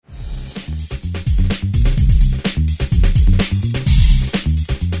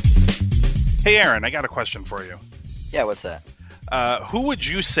Hey, Aaron, I got a question for you. Yeah, what's that? Who would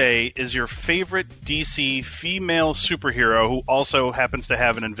you say is your favorite DC female superhero who also happens to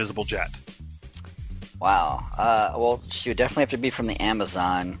have an invisible jet? Wow. Well, she would definitely have to be from the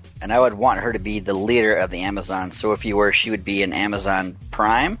Amazon, and I would want her to be the leader of the Amazon. So if you were, she would be an Amazon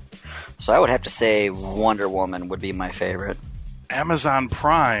Prime. So I would have to say Wonder Woman would be my favorite. Amazon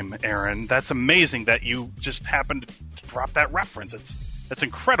Prime, Aaron. That's amazing that you just happened to drop that reference. That's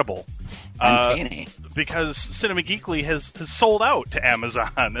incredible. Uncanny. Because Cinema Geekly has sold out to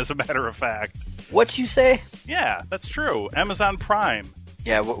Amazon, as a matter of fact. What'd you say? Yeah, that's true. Amazon Prime.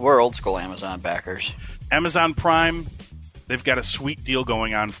 Yeah, we're old school Amazon backers. Amazon Prime, they've got a sweet deal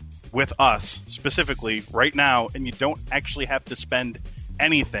going on with us, specifically, right now, and you don't actually have to spend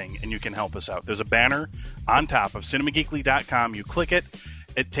anything, and you can help us out. There's a banner on top of cinemageekly.com. You click it.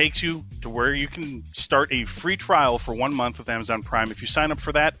 It takes you to where you can start a free trial for 1 month with Amazon Prime. If you sign up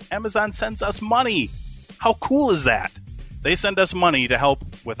for that, Amazon sends us money. How cool is that? They send us money to help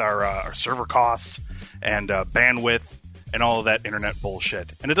with our server costs and bandwidth and all of that internet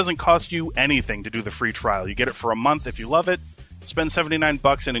bullshit. And it doesn't cost you anything to do the free trial. You get it for a month if you love it. Spend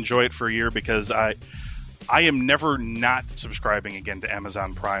 $79 and enjoy it for a year, because I am never not subscribing again to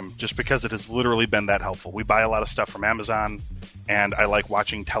Amazon Prime, just because it has literally been that helpful. We buy a lot of stuff from Amazon, and I like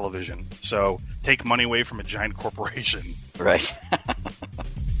watching television. So take money away from a giant corporation. Right.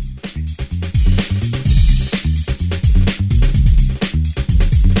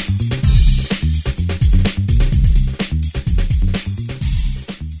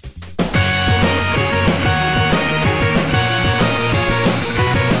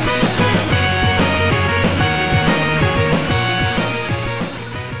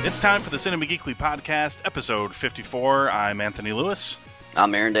 It's time for the Cinema Geekly Podcast, episode 54. I'm Anthony Lewis.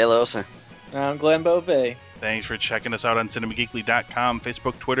 I'm Aaron De La Osa. I'm Glenn Beauvais. Thanks for checking us out on cinemageekly.com,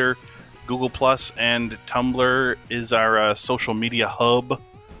 Facebook, Twitter, Google+, and Tumblr is our social media hub.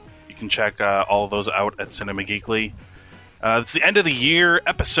 You can check all of those out at Cinema Geekly. It's the end of the year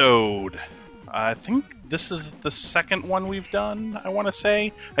episode. I think this is the second one we've done, I want to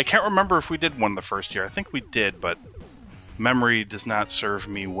say. I can't remember if we did one the first year. I think we did, but memory does not serve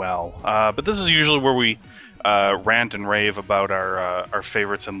me well. But this is usually where we rant and rave about our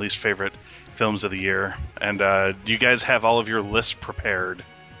favorites and least favorite films of the year. And do you guys have all of your lists prepared?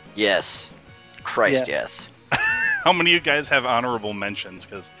 Yes. Christ, yes. How many of you guys have honorable mentions?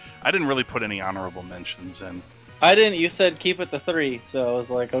 Because I didn't really put any honorable mentions in. I didn't. You said keep it to 3, so I was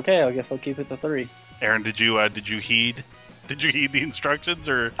like, okay, I guess I'll keep it to 3. Aaron, did you heed? Did you heed the instructions,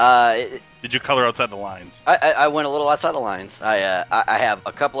 or did you color outside the lines? I went a little outside the lines. I have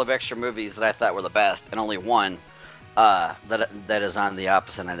a couple of extra movies that I thought were the best, and only one that is on the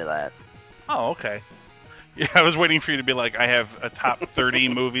opposite end of that. Oh, okay. Yeah, I was waiting for you to be like, I have a top 30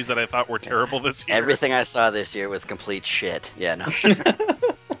 movies that I thought were terrible this year. Everything I saw this year was complete shit. Yeah,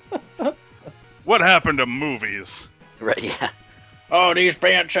 no. What happened to movies? Right, yeah. Oh, these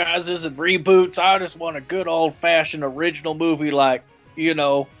franchises and reboots, I just want a good old-fashioned original movie like,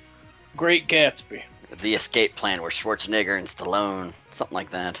 Great Gatsby. The Escape Plan where Schwarzenegger and Stallone, something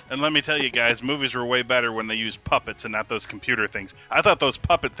like that. And let me tell you guys, movies were way better when they used puppets and not those computer things. I thought those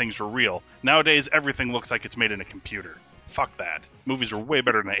puppet things were real. Nowadays, everything looks like it's made in a computer. Fuck that. Movies were way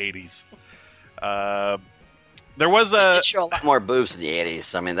better in the 80s. There was a... It showed a lot more boobs in the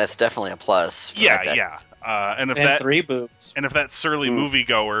 80s. I mean, that's definitely a plus. Yeah. And if 3 boobs. And if that surly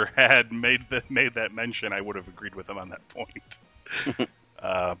moviegoer had made that mention, I would have agreed with him on that point.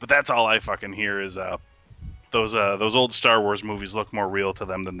 But that's all I fucking hear is those old Star Wars movies look more real to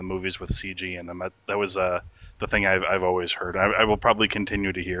them than the movies with CG in them. That was the thing I've always heard. I will probably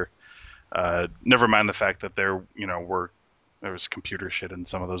continue to hear. Never mind the fact that there was computer shit in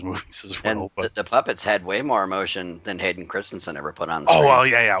some of those movies as well. And but the puppets had way more emotion than Hayden Christensen ever put on the screen. Oh, well,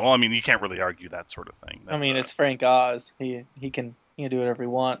 yeah. Well, I mean, you can't really argue that sort of thing. I mean, it's Frank Oz. He can do whatever he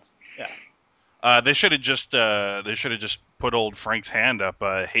wants. Yeah. They should have just put old Frank's hand up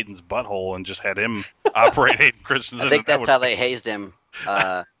Hayden's butthole and just had him operate Hayden Christensen. I think that's how they hazed him.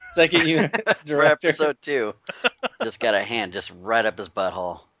 Second unit For director. episode 2. Just got a hand just right up his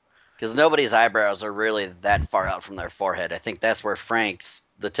butthole. Because nobody's eyebrows are really that far out from their forehead. I think that's where Frank's,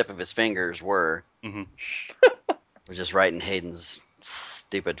 the tip of his fingers were. Mm-hmm. Was just right in Hayden's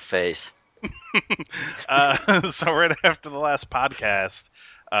stupid face. So right after the last podcast,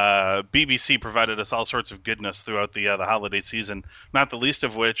 BBC provided us all sorts of goodness throughout the holiday season, not the least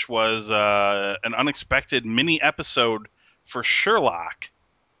of which was an unexpected mini episode for Sherlock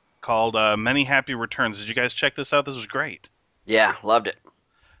called Many Happy Returns. Did you guys check this out? This was great. Yeah, loved it.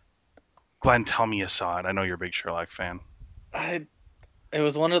 Glenn, tell me you saw it. I know you're a big Sherlock fan. I it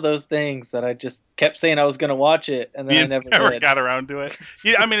was one of those things that I just kept saying I was going to watch it, and then I never never did. got around to it.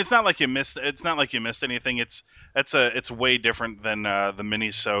 Yeah, I mean, it's not like you missed. It's not like you missed anything. It's way different than the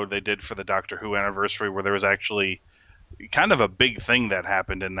mini-sode they did for the Doctor Who anniversary, where there was actually kind of a big thing that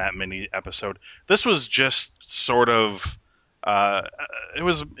happened in that mini episode. This was just sort of. It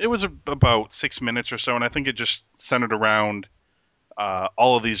was about 6 minutes or so, and I think it just centered around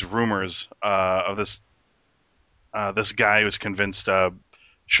all of these rumors of this guy who's convinced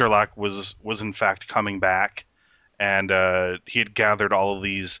Sherlock was in fact coming back, and he had gathered all of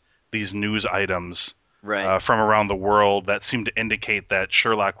these news items from around the world that seemed to indicate that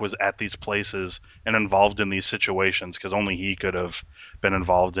Sherlock was at these places and involved in these situations, because only he could have been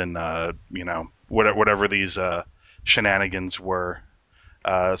involved in whatever these shenanigans were.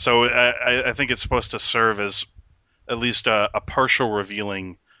 So I think it's supposed to serve as at least a partial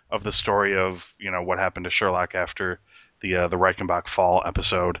revealing of the story of what happened to Sherlock after the Reichenbach Fall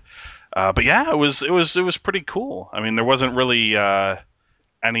episode. But yeah, it was pretty cool. I mean, there wasn't really any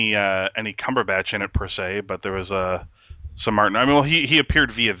Cumberbatch in it per se, but there was some Martin. I mean, well, he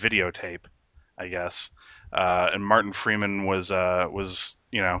appeared via videotape, I guess, and Martin Freeman was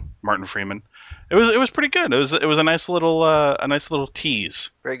Martin Freeman. It was pretty good. It was a nice little tease.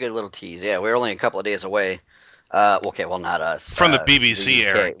 Very good little tease. Yeah, we're only a couple of days away. Okay, well, not us. From the BBC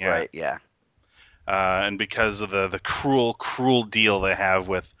airing, yeah. Right, yeah. And because of the cruel deal they have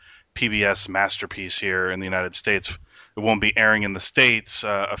with PBS Masterpiece here in the United States, it won't be airing in the States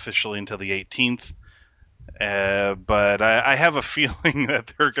officially until the 18th. But I have a feeling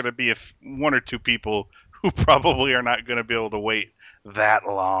that there are going to be one or two people who probably are not going to be able to wait that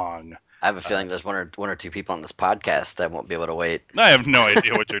long. I have a feeling there's one or two people on this podcast that won't be able to wait. I have no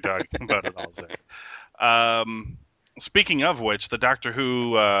idea what you're talking about at all, Zach. Speaking of which, the Doctor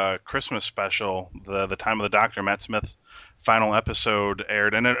Who Christmas special, the Time of the Doctor, Matt Smith's final episode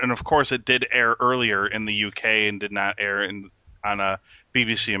aired, and of course it did air earlier in the UK and did not air on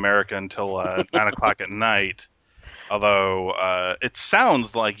BBC America until 9 o'clock at night. Although it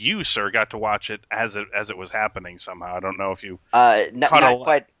sounds like you, sir, got to watch it as it was happening somehow. I don't know if you not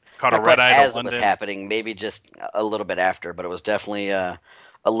quite. Caught a red eye as it was happening, maybe just a little bit after, but it was definitely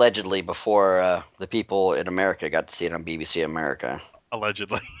allegedly before the people in America got to see it on BBC America.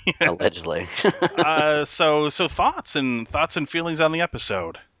 Allegedly. Allegedly. So thoughts and feelings on the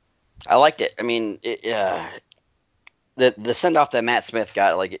episode. I liked it. I mean, the send off that Matt Smith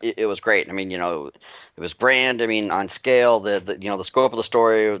got, like it was great. I mean, it was grand. I mean, on scale, the scope of the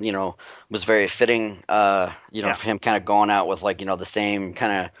story, was very fitting. For him kind of going out with the same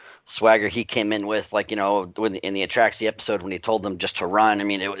kind of swagger he came in with, in the Atraxi episode when he told them just to run. I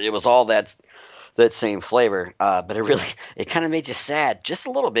mean, it was all that same flavor, but it kind of made you sad just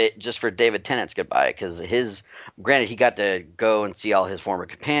a little bit just for David Tennant's goodbye, because granted he got to go and see all his former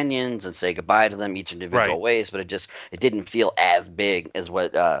companions and say goodbye to them each individual ways, but it didn't feel as big as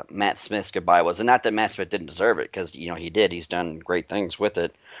what Matt Smith's goodbye was. And not that Matt Smith didn't deserve it, because he did. He's done great things with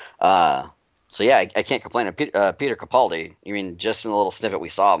it. So yeah, I can't complain. Peter Capaldi, I mean, just in the little snippet we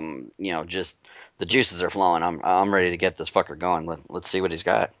saw of him, just the juices are flowing. I'm ready to get this fucker going. Let's see what he's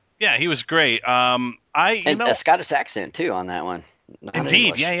got. Yeah, he was great. A Scottish accent too on that one. Not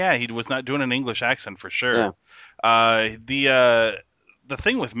indeed, yeah, he was not doing an English accent for sure. Yeah. The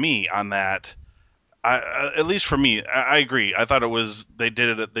thing with me on that, at least for me, I agree. I thought they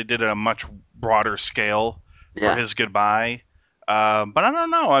did it at a much broader scale for his goodbye. But I don't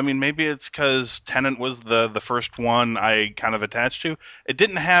know. I mean, maybe it's because Tennant was the first one I kind of attached to. It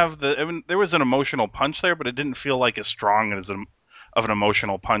didn't have there was an emotional punch there, but it didn't feel like as strong of an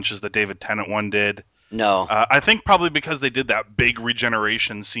emotional punch as the David Tennant one did. No. I think probably because they did that big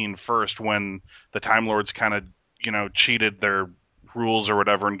regeneration scene first when the Time Lords kind of, cheated their rules or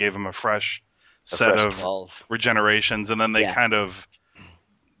whatever and gave them a fresh set of 12 regenerations, and then they kind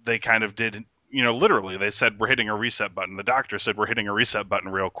of did, literally they said we're hitting a reset button. The Doctor said we're hitting a reset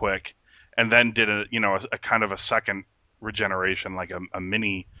button real quick, and then did a kind of a second regeneration, like a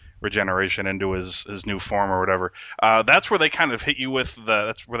mini regeneration into his new form or whatever. That's where they kind of hit you with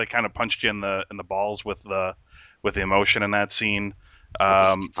that's where they kind of punched you in the balls with the emotion in that scene.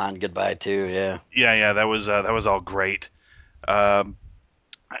 On goodbye too, yeah. Yeah, that was all great. There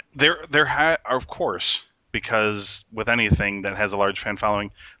of course, because with anything that has a large fan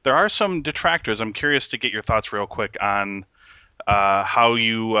following, there are some detractors. I'm curious to get your thoughts real quick on how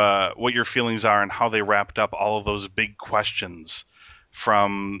what your feelings are and how they wrapped up all of those big questions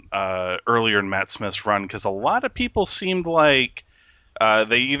from earlier in Matt Smith's run, because a lot of people seemed like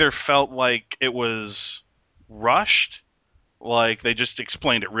they either felt like it was rushed Like, they just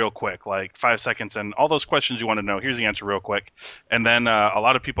explained it real quick, like 5 seconds, and all those questions you want to know, here's the answer real quick. And then a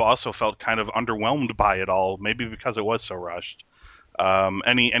lot of people also felt kind of underwhelmed by it all, maybe because it was so rushed.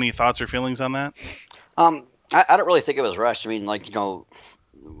 Any thoughts or feelings on that? I don't really think it was rushed. I mean, like,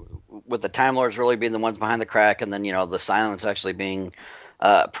 with the Time Lords really being the ones behind the crack, and then, the Silence actually being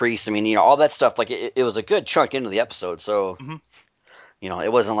priests. I mean, all that stuff, like, it was a good chunk into the episode, so... Mm-hmm.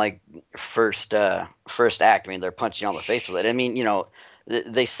 It wasn't like first act. I mean, they're punching you on the face with it. I mean,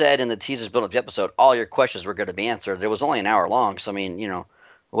 they said in the teasers build up the episode, all your questions were going to be answered. It was only an hour long, so I mean,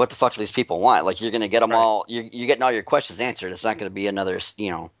 what the fuck do these people want? Like, you're going to get them all. You're getting all your questions answered. It's not going to be another,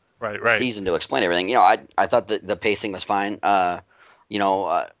 right. season to explain everything. I thought that the pacing was fine. I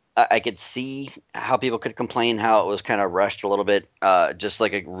could see how people could complain how it was kind of rushed a little bit. Just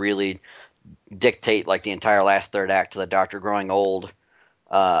like it really dictate like the entire last third act to the Doctor growing old.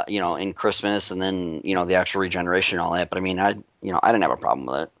 In Christmas, and then, the actual regeneration and all that. But I mean, I didn't have a problem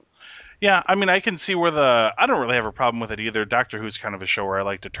with it. Yeah, I mean, I can see where I don't really have a problem with it either. Doctor Who's kind of a show where I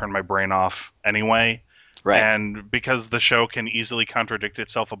like to turn my brain off anyway. Right. And because the show can easily contradict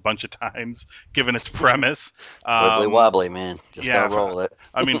itself a bunch of times, given its premise. Wibbly wobbly, man. Just gotta roll with it.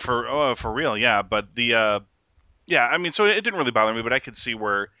 I mean, for real, yeah. But I mean, so it didn't really bother me, but I could see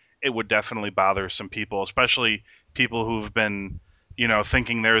where it would definitely bother some people, especially people who've been,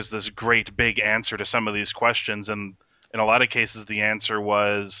 thinking there's this great big answer to some of these questions, and in a lot of cases the answer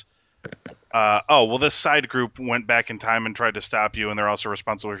was, this side group went back in time and tried to stop you, and they're also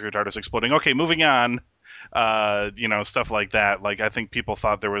responsible for your TARDIS exploding. Okay, moving on. Stuff like that. Like, I think people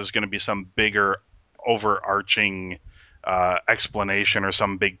thought there was going to be some bigger, overarching explanation or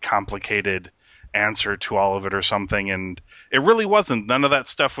some big complicated answer to all of it or something, and it really wasn't. None of that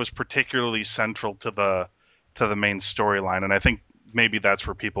stuff was particularly central to the main storyline, and I think maybe that's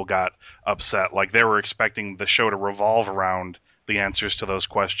where people got upset. Like, they were expecting the show to revolve around the answers to those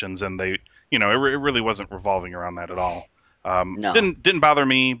questions, and they, it really wasn't revolving around that at all. No. Didn't bother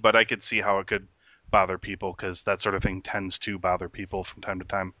me, but I could see how it could bother people, because that sort of thing tends to bother people from time to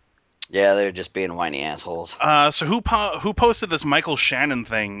time. Yeah, they're just being whiny assholes. So who posted this Michael Shannon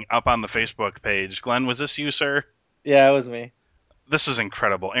thing up on the Facebook page? Glenn, was this you, sir? Yeah, it was me. This is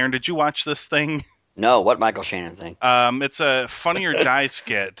incredible. Aaron, did you watch this thing? No, what Michael Shannon thing? It's a Funny or Die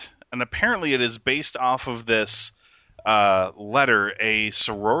skit, and apparently it is based off of this letter a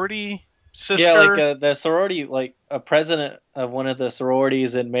sorority sister. Yeah, like the sorority, like a president of one of the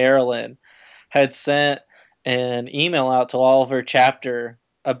sororities in Maryland had sent an email out to all of her chapter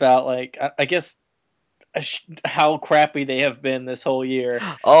about, like, I guess how crappy they have been this whole year.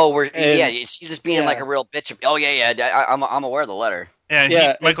 Oh, she's just being like a real bitch. Oh yeah, I'm aware of the letter.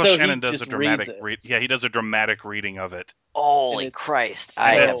 Yeah, Michael Shannon does a dramatic he does a dramatic reading of it. Holy Christ!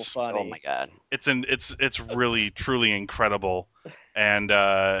 So funny. Oh my God! It's really truly incredible, and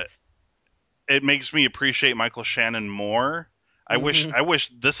it makes me appreciate Michael Shannon more. I wish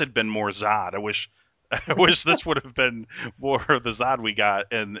this had been more Zod. I wish this would have been more of the Zod we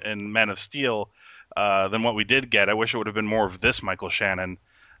got in Man of Steel than what we did get. I wish it would have been more of this Michael Shannon.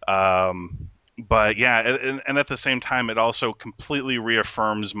 But yeah, and at the same time, it also completely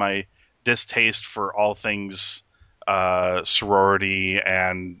reaffirms my distaste for all things sorority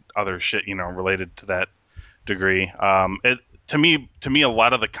and other shit, related to that degree. To me, a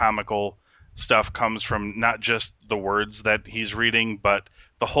lot of the comical stuff comes from not just the words that he's reading, but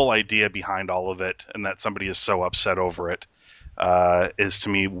the whole idea behind all of it, and that somebody is so upset over it is to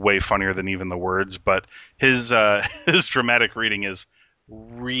me way funnier than even the words. But his dramatic reading is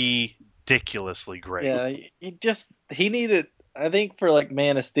ridiculously great. Yeah, he needed. I think for like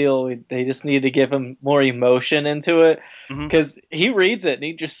Man of Steel, they just need to give him more emotion into it, because he reads it and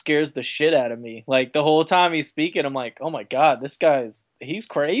he just scares the shit out of me. Like, the whole time he's speaking, I'm like, oh my God, he's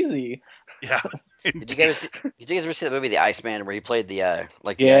crazy. Yeah. Did you guys ever see the movie The Iceman, where he played the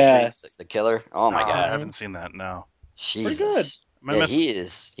Iceman, the killer? Oh my God, I haven't seen that. No. Jesus. Pretty good.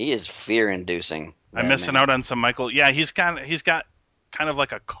 He is fear-inducing. I'm missing out on some Michael. Yeah, he's got kind of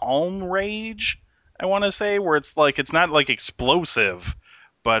like a calm rage, I want to say, where it's not like explosive,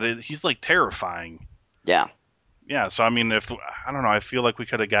 but he's like terrifying. Yeah. Yeah. So I mean, I don't know, I feel like we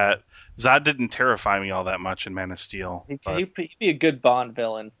could have got Zod didn't terrify me all that much in Man of Steel. He'd be a good Bond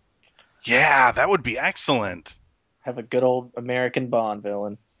villain. Yeah, that would be excellent. Have a good old American Bond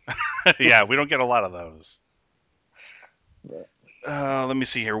villain. Yeah, we don't get a lot of those. Let me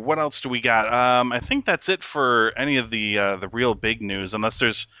see here. What else do we got? I think that's it for any of the real big news, unless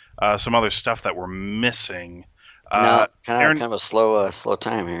there's some other stuff that we're missing. No, kind of a slow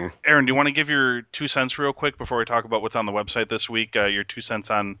time here. Aaron, do you want to give your 2 cents real quick before we talk about what's on the website this week? Your 2 cents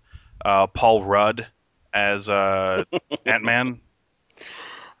on Paul Rudd as Ant-Man?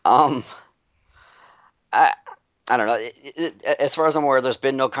 I I don't know. As far as I'm aware, there's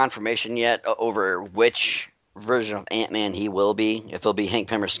been no confirmation yet over which version of Ant-Man he will be. If he'll be Hank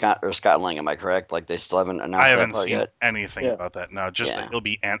Pym or Scott Lang, am I correct? Like they still haven't announced I that haven't part seen yet. anything about that. No, just that he'll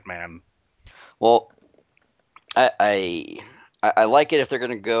be Ant-Man. Well, I like it if they're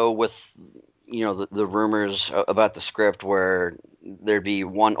going to go with the rumors about the script where there'd be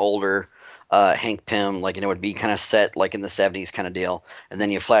one older Hank Pym, like, and it would be kind of set like in the 70s kind of deal, and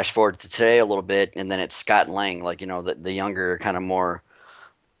then you flash forward to today a little bit, and then it's Scott Lang, like, the younger, kind of more,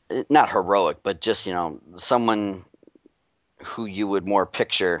 not heroic, but just someone who you would more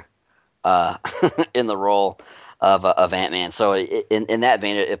picture in the role of Ant-Man. So in that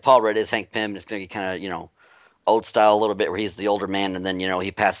vein, if Paul Rudd is Hank Pym, it's going to be kind of old style a little bit, where he's the older man, and then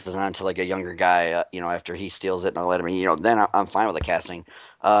he passes it on to like a younger guy, after he steals it and all that. I mean, then I'm fine with the casting.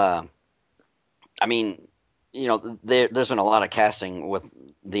 I mean, there's been a lot of casting with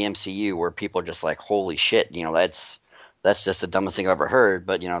the MCU where people are just like, holy shit, that's just the dumbest thing I've ever heard.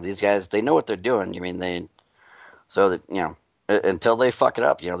 But these guys, they know what they're doing. I mean, until they fuck it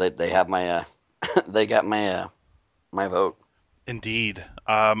up, they have my they got my my vote. Indeed.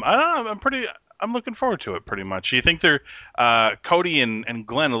 I don't know, I'm looking forward to it pretty much. You think Cody and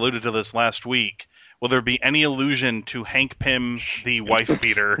Glenn alluded to this last week. Will there be any allusion to Hank Pym, the wife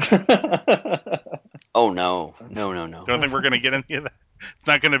beater? Oh no. Don't think we're going to get any of that. It's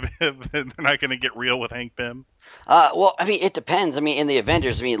not going to be. They're not going to get real with Hank Pym. Well, I mean, it depends. I mean, in the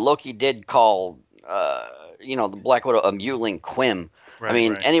Avengers, Loki did call, the Black Widow a mewling Quim. Right, I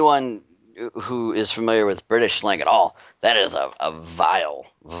mean, anyone who is familiar with British slang at all, that is a vile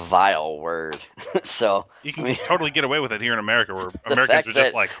word. So you can totally get away with it here in America, where Americans are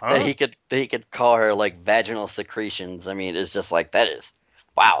just like, huh? That he could call her like vaginal secretions. I mean, it's just like, that is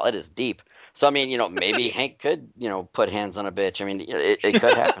deep. So I mean, maybe Hank could put hands on a bitch. I mean, it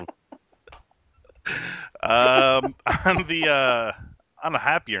could happen. On a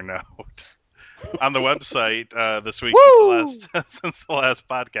happier note, on the website this week, since the last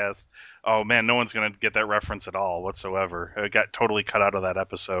podcast. Oh man, no one's gonna get that reference at all whatsoever. It got totally cut out of that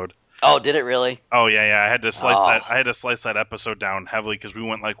episode. Oh, did it really? Oh yeah. I had to slice that episode down heavily because we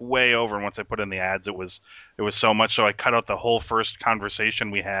went like way over, and once I put in the ads, it was so much. So I cut out the whole first conversation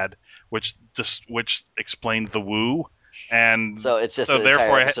we had, which explained the woo. And so it's just an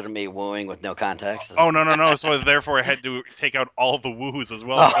entire episode of me wooing with no context. Oh no! So therefore, I had to take out all the woos as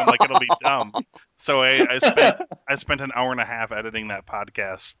well. I'm like, it'll be dumb. So I spent an hour and a half editing that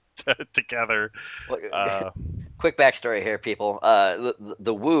podcast together. Quick backstory here, people.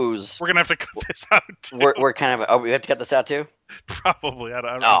 The woos. We're gonna have to cut this out. Too. We're kind of. Oh, we have to cut this out too. Probably.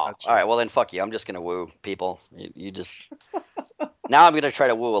 I'm not sure. All right. Well, then fuck you. I'm just gonna woo people. You just. Now I'm going to try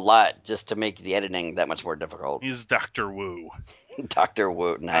to woo a lot just to make the editing that much more difficult. He's Dr. Woo. Dr.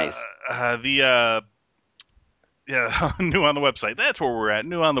 Woo, nice. New on the website. That's where we're at.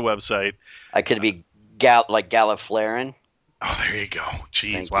 New on the website. I could be Galliflarin. Oh, there you go.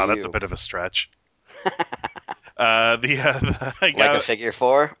 Jeez, wow, that's a bit of a stretch. I got a figure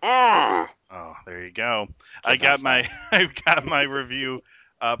 4. Oh, there you go. I got my review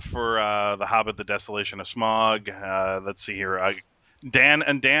up for The Hobbit: The Desolation of Smaug. Let's see here.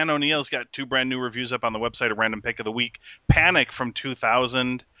 Dan O'Neill's got 2 brand new reviews up on the website. A random pick of the week: Panic from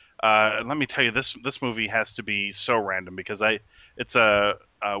 2000. Let me tell you, this movie has to be so random because it's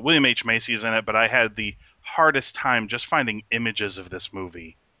William H. Macy's in it, but I had the hardest time just finding images of this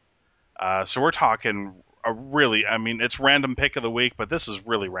movie. So we're talking it's random pick of the week, but this is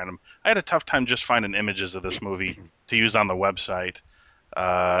really random. I had a tough time just finding images of this movie to use on the website,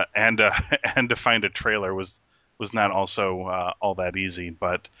 and to find a trailer was not also all that easy.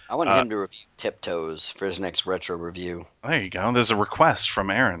 But I wanted him to review Tiptoes for his next retro review. There you go. There's a request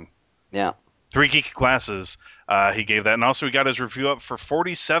from Aaron. Yeah. 3 Geeky Glasses. He gave that, and also he got his review up for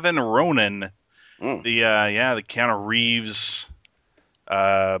 47 Ronin. The Keanu Reeves.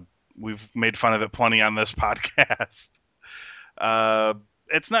 We've made fun of it plenty on this podcast.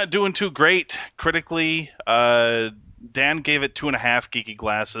 It's not doing too great critically. Dan gave it 2.5 Geeky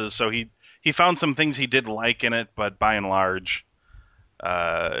Glasses, so he found some things he did like in it, but by and large,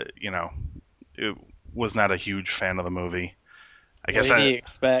 it was not a huge fan of the movie. What did he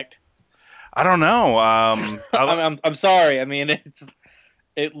expect? I don't know. I'm sorry. I mean,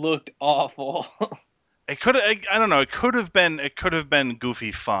 it looked awful. It could. I don't know. It could have been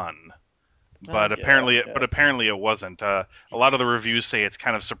goofy fun, but apparently it wasn't. A lot of the reviews say it's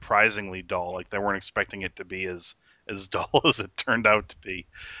kind of surprisingly dull. Like they weren't expecting it to be as dull as it turned out to be.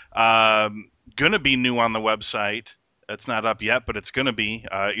 Gonna be new on the website. It's not up yet, but it's gonna be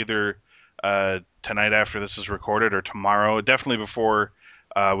either tonight after this is recorded, or tomorrow, definitely before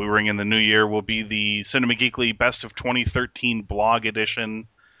we ring in the new year, will be the Cinema Geekly Best of 2013 blog edition,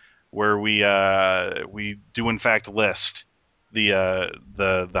 where we do in fact list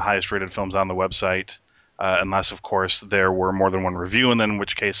the highest rated films on the website, unless of course there were more than one review, and then in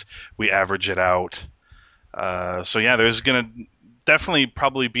which case we average it out. So yeah, there's gonna definitely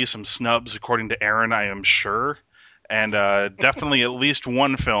probably be some snubs according to Aaron, I am sure, and definitely at least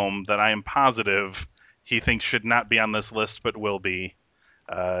one film that I am positive he thinks should not be on this list but will be.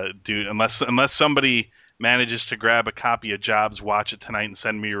 Unless somebody manages to grab a copy of Jobs, watch it tonight, and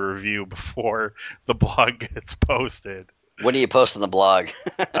send me a review before the blog gets posted. When do you post on the blog?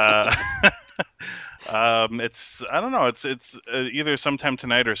 It's I don't know. It's either sometime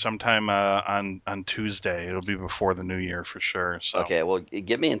tonight or sometime on Tuesday. It'll be before the new year for sure. So. Okay, well,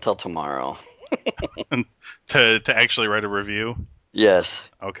 give me until tomorrow to actually write a review. Yes.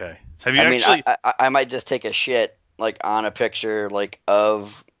 Okay. Have you actually? I might just take a shit on a picture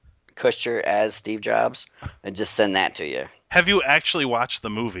of Kushner as Steve Jobs and just send that to you. Have you actually watched the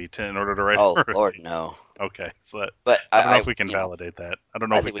movie in order to write? Oh, a review? Lord, no. Okay, so but I don't know if we can validate that. I don't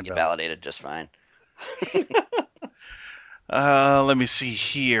know. I think we can validate it just fine. Let me see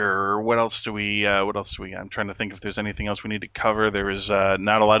here. What else do we got? I'm trying to think if there's anything else we need to cover. There is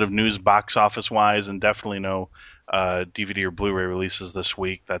not a lot of news box office wise, and definitely no DVD or Blu-ray releases this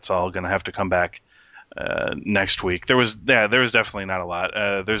week. That's all going to have to come back next week. There was definitely not a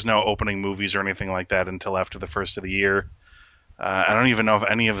lot. There's no opening movies or anything like that until after the first of the year. I don't even know if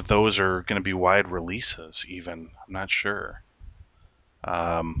any of those are going to be wide releases. Even I'm not sure.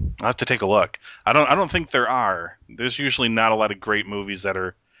 I'll have to take a look. I don't think there are. There's usually not a lot of great movies that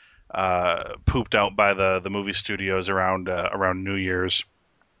are pooped out by the movie studios around New Year's.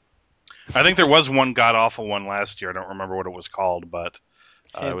 I think there was one god awful one last year. I don't remember what it was called, but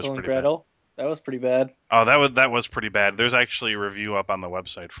it was pretty Gretel. Bad. That was pretty bad. Oh, that was pretty bad. There's actually a review up on the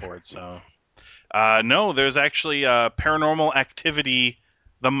website for it. So no, there's actually Paranormal Activity,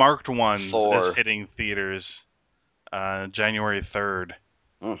 the marked ones, is hitting theaters. January 3rd.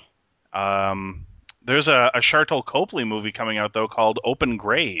 There's a Sharlto Copley movie coming out though called Open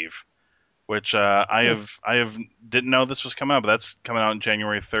Grave, which I didn't know this was coming out, but that's coming out on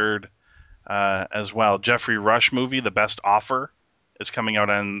January 3rd as well. Jeffrey Rush movie, The Best Offer, is coming out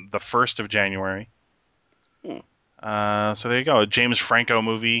on the 1st of January. So there you go. A James Franco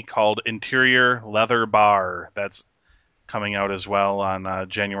movie called Interior Leather Bar, that's coming out as well on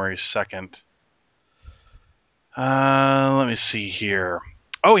January 2nd. Let me see here.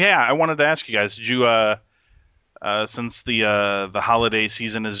 Oh yeah, I wanted to ask you guys, did you since the holiday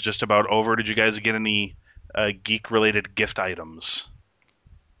season is just about over, did you guys get any geek related gift items?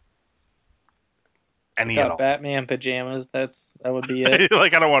 Any at all? Batman pajamas, that would be it. I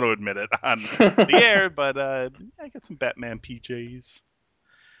don't want to admit it on the air, but I got some Batman PJs.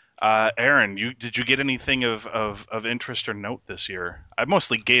 Aaron, did you get anything of interest or note this year? I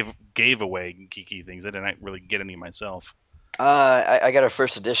mostly gave away geeky things. I didn't really get any myself. I got a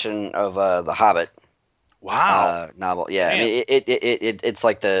first edition of The Hobbit. Wow. Novel. Yeah, I mean, it's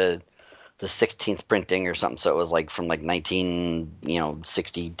like the 16th printing or something. So it was from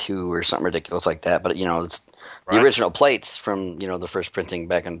 1962 or something ridiculous like that. But it's the original plates from the first printing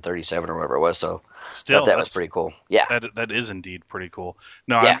back in 1937 or whatever it was. So. Still, that was pretty cool. Yeah, that is indeed pretty cool.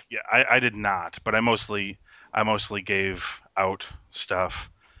 No, I did not, but I mostly gave out stuff.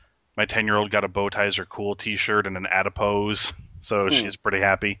 My 10-year-old got a Bow Ties Are Cool T-shirt and an Adipose, so she's pretty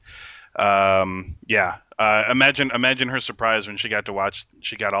happy. Imagine her surprise when she got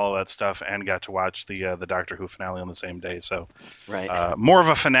all of that stuff and got to watch the Doctor Who finale on the same day. So, more of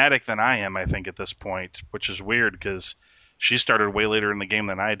a fanatic than I am, I think, at this point, which is weird because she started way later in the game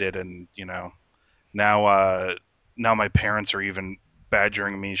than I did, and Now my parents are even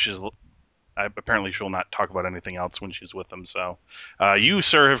badgering me. Apparently she'll not talk about anything else when she's with them. So, you,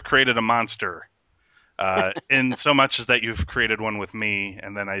 sir, have created a monster, in so much as that you've created one with me,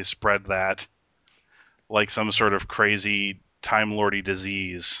 and then I spread that like some sort of crazy Time Lordy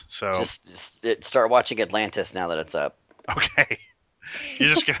disease. So just start watching Atlantis now that it's up. Okay,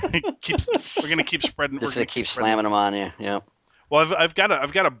 you're just gonna we're gonna keep spreading. Just gonna keep slamming them on you. Yeah. Well, I've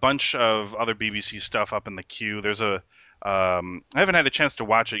got a bunch of other BBC stuff up in the queue. There's I haven't had a chance to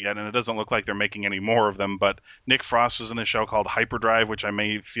watch it yet, and it doesn't look like they're making any more of them. But Nick Frost was in a show called Hyperdrive, which I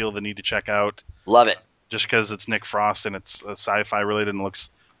may feel the need to check out. Love it. Just because it's Nick Frost and it's sci-fi related and looks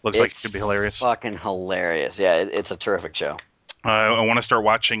like it could be hilarious. Fucking hilarious. Yeah, it's a terrific show. I want to start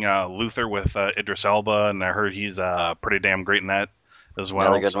watching Luther with Idris Elba, and I heard he's pretty damn great in that as well.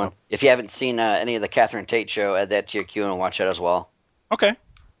 Another good one. If you haven't seen any of the Catherine Tate show, add that to your queue and watch that as well. Okay.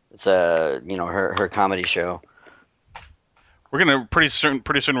 It's her comedy show. We're gonna pretty soon.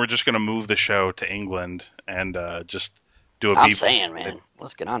 We're just gonna move the show to England and just do a. I'm saying, man,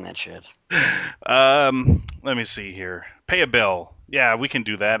 let's get on that shit. Let me see here. Pay a bill. Yeah, we can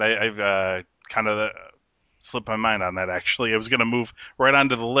do that. I've kind of slipped my mind on that. Actually, I was gonna move right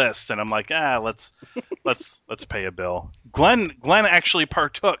onto the list, and I'm like, let's pay a bill. Glenn actually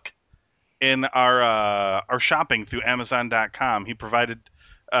partook in our shopping through Amazon.com. He provided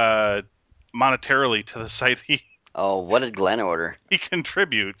monetarily to the site. Oh, what did Glenn order? He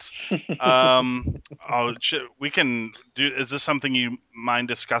contributes. We can do. Is this something you mind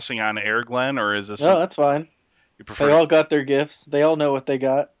discussing on air, Glenn, or is this? No, that's fine. You prefer? They all got their gifts. They all know what they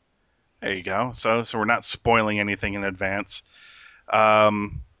got. There you go. So we're not spoiling anything in advance.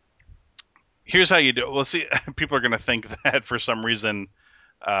 Here's how you do it. Well, see, people are going to think that for some reason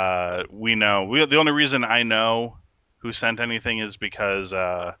we know. The only reason I know who sent anything is because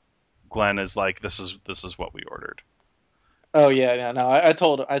Glenn is like, this is what we ordered. Oh yeah, no, I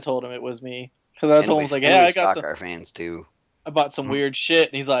told him it was me because I told him like, yeah, I got our fans too. I bought some weird shit,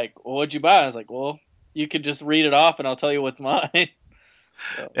 and he's like, well, what'd you buy? I was like, well, you could just read it off, and I'll tell you what's mine.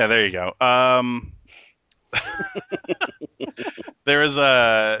 So. Yeah, there you go. There is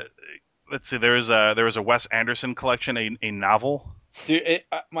a let's see, there was a Wes Anderson collection, a novel. Dude,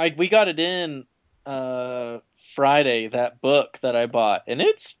 we got it in Friday, that book that I bought, and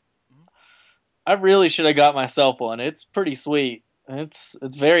I really should have got myself one. It's pretty sweet. It's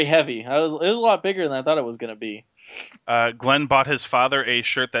very heavy. It was a lot bigger than I thought it was going to be. Glenn bought his father a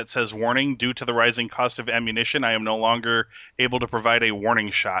shirt that says, "Warning, due to the rising cost of ammunition, I am no longer able to provide a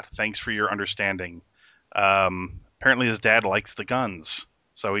warning shot. Thanks for your understanding." Apparently his dad likes the guns.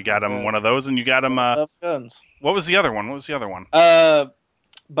 So we got him one of those, and you got him guns. What was the other one?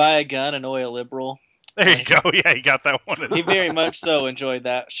 Buy a gun, annoy a liberal. There you go. Yeah, he got that one. He very much so enjoyed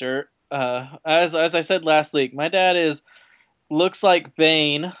that shirt. As I said last week, my dad looks like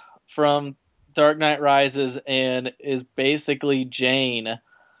Bane from Dark Knight Rises and is basically Jane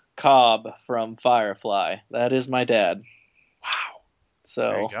Cobb from Firefly. That is my dad. Wow. So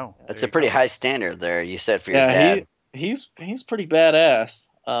there you go. That's a pretty high standard there you set for your dad. He's pretty badass.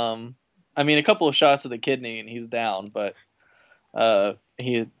 I mean, a couple of shots of the kidney and he's down, but yeah.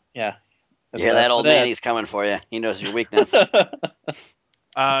 Yeah, that old man, he's coming for you. He knows your weakness.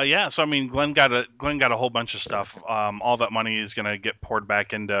 Yeah, so I mean, Glenn got a whole bunch of stuff. All that money is going to get poured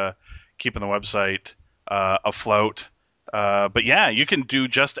back into keeping the website afloat. But yeah, you can do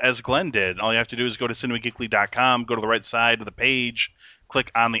just as Glenn did. All you have to do is go to cinemageekly.com, go to the right side of the page,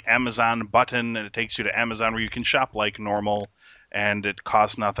 click on the Amazon button, and it takes you to Amazon where you can shop like normal, and it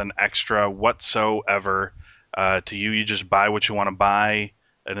costs nothing extra whatsoever to you. You just buy what you want to buy,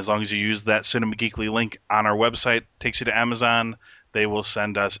 and as long as you use that Cinema Geekly link on our website, it takes you to Amazon. They will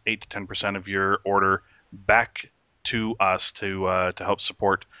send us 8 to 10% of your order back to us to help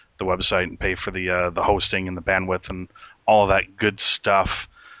support the website and pay for the hosting and the bandwidth and all of that good stuff.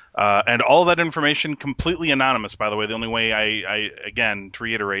 And all of that information completely anonymous, by the way. The only way again, to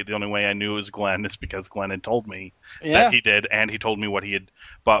reiterate, the only way I knew it was Glenn is because Glenn had told me that he did, and he told me what he had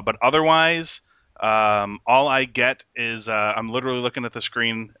bought. But otherwise, all I get is I'm literally looking at the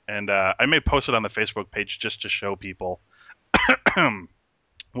screen, and I may post it on the Facebook page just to show people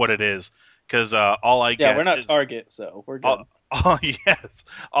what it is, because all I get. Yeah, we're not Target, so we're good. Yes,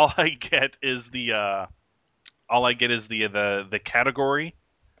 all I get is the category,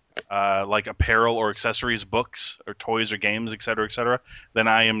 like apparel or accessories, books or toys or games, etc., etc. Then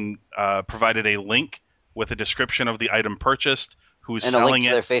I am provided a link with a description of the item purchased, who's and selling a link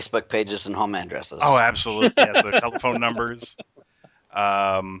to it, their Facebook pages and home addresses. Oh, absolutely, yes, their telephone numbers.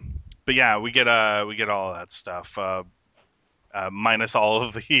 But yeah, we get all of that stuff. Minus all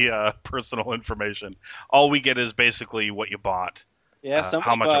of the personal information. All we get is basically what you bought,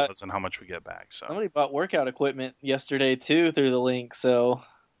 how much it was, and how much we get back. So somebody bought workout equipment yesterday too through the link. So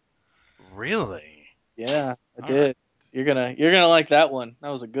really, yeah, I did. Right. You're gonna like that one. That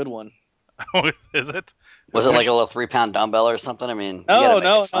was a good one. Is it? Was it like a little 3-pound dumbbell or something? I mean, no, you gotta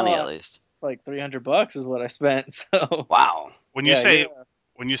make it funny at least. Like $300 is what I spent. So wow. When you say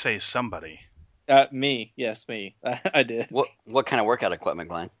somebody. Me. Yes, me. I did. What kind of workout equipment,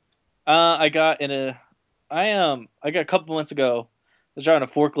 Glenn? I got a couple months ago, I was driving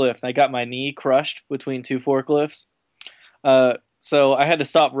a forklift, and I got my knee crushed between two forklifts. So I had to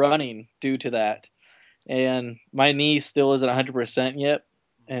stop running due to that. And my knee still isn't 100% yet.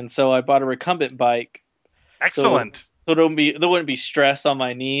 And so I bought a recumbent bike. Excellent. So there wouldn't be stress on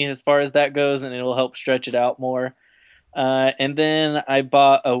my knee as far as that goes, and it'll help stretch it out more. And then I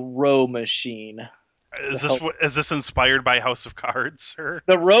bought a row machine. Is this inspired by House of Cards, sir?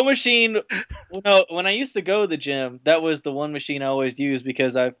 The row machine. No, when I used to go to the gym, that was the one machine I always used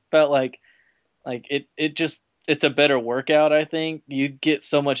because I felt like it's a better workout. I think you get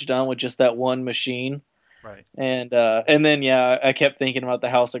so much done with just that one machine. Right. And then I kept thinking about the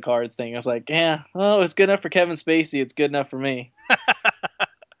House of Cards thing. I was like, yeah, well, it's good enough for Kevin Spacey. It's good enough for me.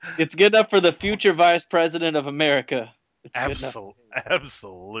 It's good enough for the future vice president of America.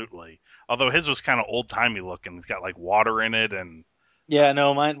 Absolutely. Although his was kind of old timey looking. It's got like water in it, and yeah,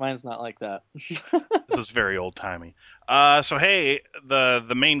 no, mine's not like that. This is very old timey. So hey,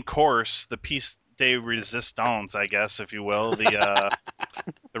 the main course, the piece de resistance, I guess, if you will, the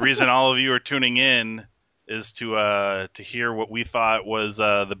reason all of you are tuning in is to hear what we thought was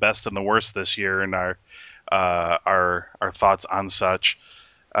the best and the worst this year, and our thoughts on such.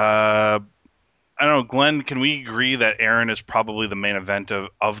 I don't know, Glenn, can we agree that Aaron is probably the main event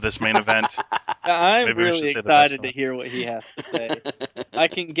of this main event? I'm really excited to hear what he has to say. I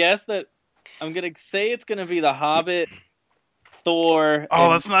can guess that I'm going to say it's going to be The Hobbit, Thor. Oh,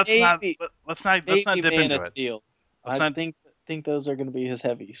 let's not dip into it. Steel. I think those are going to be his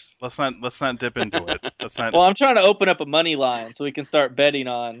heavies. Let's not dip into it. Well, I'm trying to open up a money line so we can start betting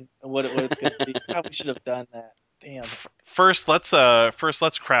on what it's going to be. Probably should have done that. Damn. First, let's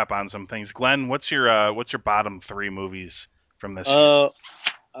crap on some things. Glenn, what's your bottom 3 movies from this year?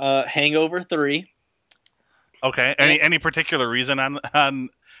 Hangover 3. Okay. Any particular reason on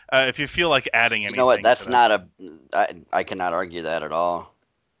if you feel like adding anything? You know what? That's not I cannot argue that at all.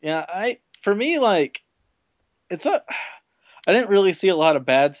 Yeah, for me, like, I didn't really see a lot of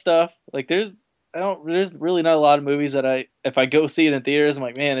bad stuff. Like, there's really not a lot of movies that if I go see it in theaters, I'm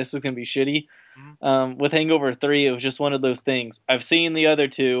like, man, this is gonna be shitty. Mm-hmm. With Hangover 3, it was just one of those things. I've seen the other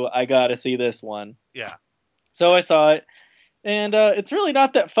 2. I gotta see this one. Yeah. So I saw it, and it's really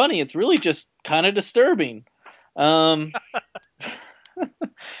not that funny. It's really just kind of disturbing. Which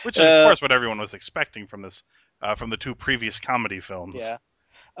is, of course, what everyone was expecting from this, from the 2 previous comedy films. Yeah.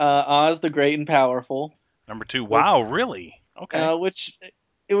 Oz the Great and Powerful. Number 2. Wow, really? Okay. Which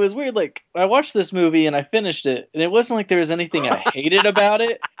it was weird. Like, I watched this movie and I finished it, and it wasn't like there was anything I hated about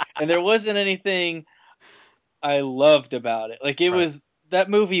it, and there wasn't anything I loved about it. Like, that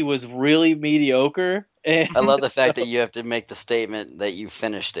movie was really mediocre. And I love the fact that you have to make the statement that you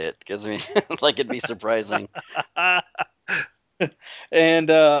finished it, because I mean, like, it'd be surprising. And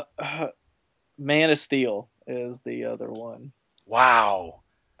Man of Steel is the other one. Wow.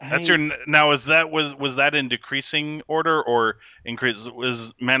 That's now. Was that in decreasing order or increase?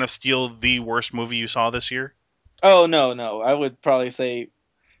 Was Man of Steel the worst movie you saw this year? Oh no! I would probably say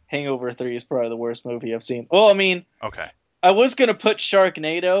Hangover 3 is probably the worst movie I've seen. Well, I mean, okay. I was gonna put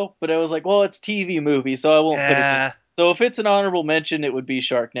Sharknado, but I was like, well, it's TV movie, so I won't put it. So if it's an honorable mention, it would be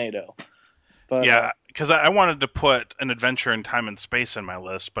Sharknado. But, yeah, because I wanted to put An Adventure in Time and Space in my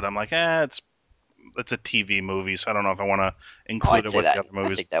list, but I'm like, it's a TV movie, so I don't know if I want to include it with the other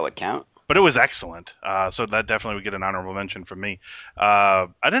movies. I think that would count. But it was excellent, so that definitely would get an honorable mention from me. I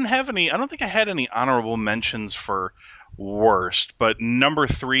don't think I had any honorable mentions for worst, but number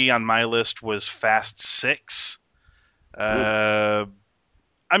 3 on my list was Fast 6. I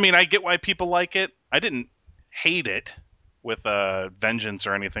mean, I get why people like it. I didn't hate it with vengeance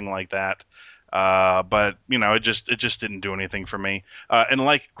or anything like that, but it just didn't do anything for me. And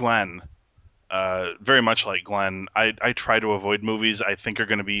like Glenn. Very much like Glenn, I try to avoid movies I think are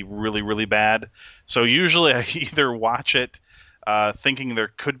going to be really, really bad. So usually I either watch it thinking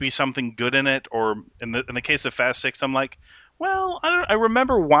there could be something good in it, or in the case of Fast 6, I'm like, well, I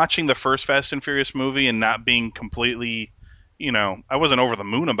remember watching the first Fast and Furious movie and not being completely, I wasn't over the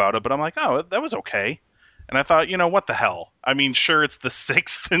moon about it, but I'm like, oh, that was okay. And I thought, what the hell? I mean, sure, it's the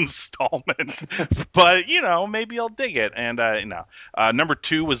 6th installment, but, maybe I'll dig it. And no. Number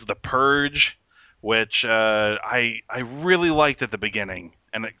 2 was The Purge, which I really liked at the beginning,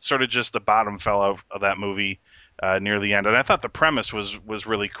 and it sort of just the bottom fell out of that movie near the end. And I thought the premise was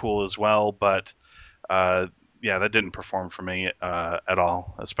really cool as well, but that didn't perform for me at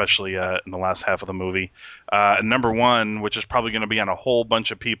all, especially in the last half of the movie. And number 1, which is probably going to be on a whole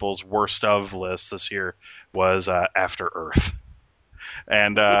bunch of people's worst of lists this year, was After Earth.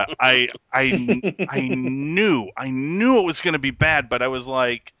 And I knew it was going to be bad, but I was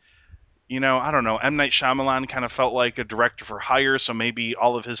like, I don't know. M. Night Shyamalan kind of felt like a director for hire, so maybe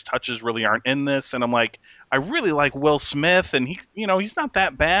all of his touches really aren't in this. And I'm like, I really like Will Smith, and he's not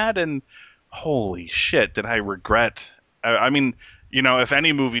that bad. And holy shit, did I regret? I mean, if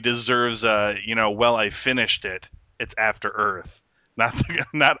any movie deserves, well, I finished it, it's After Earth, not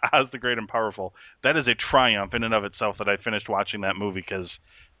Oz the Great and Powerful. That is a triumph in and of itself that I finished watching that movie, because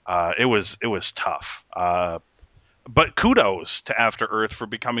It was tough. But kudos to After Earth for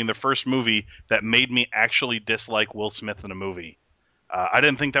becoming the first movie that made me actually dislike Will Smith in a movie. I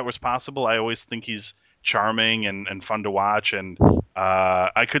didn't think that was possible. I always think he's charming and fun to watch, and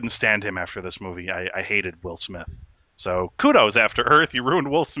I couldn't stand him after this movie. I hated Will Smith. So kudos, After Earth. You ruined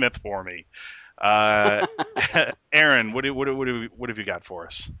Will Smith for me. Aaron, what have you got for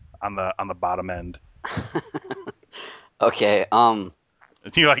us on the bottom end? Okay.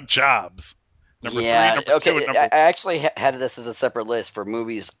 You like Jobs? Number yeah. 3, number 2, and I actually had this as a separate list for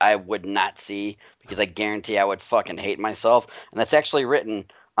movies I would not see because I guarantee I would fucking hate myself, and that's actually written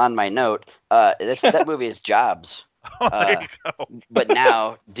on my note. That movie is Jobs. There you go. But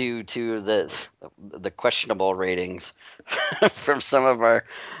now, due to the questionable ratings from some of our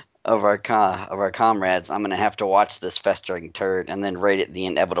comrades, I'm gonna have to watch this festering turd and then rate it the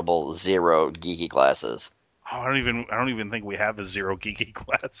inevitable 0 geeky glasses. Oh, I don't even think we have a 0 geeky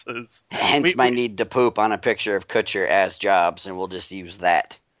glasses. Hence my need to poop on a picture of Kutcher as Jobs, and we'll just use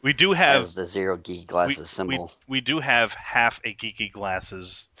that. We do have as the 0 geeky glasses symbol. We do have half a geeky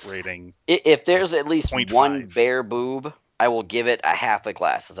glasses rating. If there's at least 0.5. one bare boob, I will give it a half a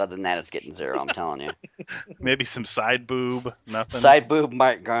glasses. Other than that, it's getting 0. I'm telling you. Maybe some side boob. Nothing. Side boob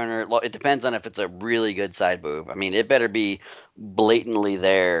might garner. It depends on if it's a really good side boob. I mean, it better be blatantly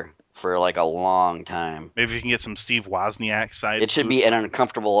there for like a long time. Maybe you can get some Steve Wozniak side. It should be an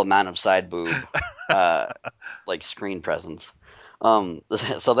uncomfortable amount of side boob, like screen presence. So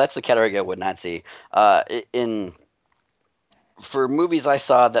that's the category I would not see. For movies I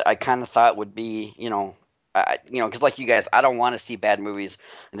saw that I kind of thought would be, because like you guys, I don't want to see bad movies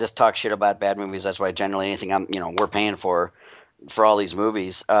and just talk shit about bad movies. That's why generally anything we're paying for all these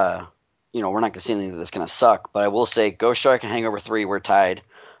movies, we're not going to see anything that's going to suck. But I will say Ghost Shark and Hangover 3 were tied.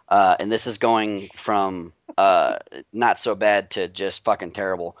 And this is going from not so bad to just fucking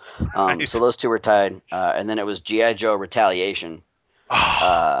terrible. So those two were tied. And then it was G.I. Joe Retaliation.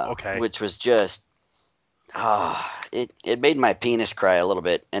 Okay. Which was just, it made my penis cry a little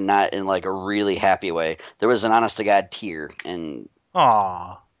bit, and not in like a really happy way. There was an honest to God tear, and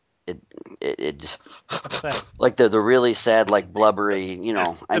it just like the really sad, like blubbery,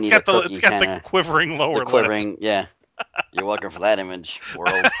 I need a cookie. It's got the quivering lower lip. Quivering, yeah. You're welcome for that image,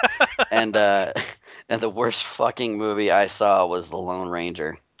 world. And the worst fucking movie I saw was The Lone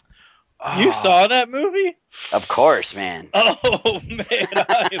Ranger. You saw that movie? Of course, man. Oh man,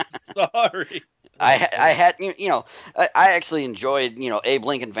 I am sorry. I had I actually enjoyed Abe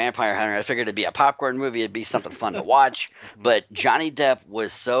Lincoln Vampire Hunter. I figured it'd be a popcorn movie, it'd be something fun to watch. But Johnny Depp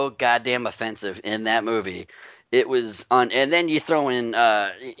was so goddamn offensive in that movie. It was and then you throw in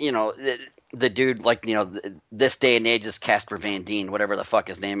the dude, like, this day and age is Casper Van Dien, whatever the fuck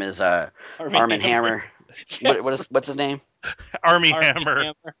his name is, Armie Hammer. What's his name? Armie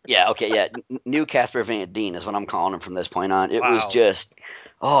Hammer. Yeah, okay, yeah. New Casper Van Dien is what I'm calling him from this point on. It was just,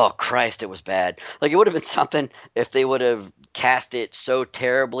 oh, Christ, it was bad. Like, it would have been something if they would have cast it so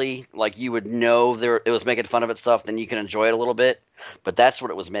terribly, like you would know it was making fun of itself, then you can enjoy it a little bit. But that's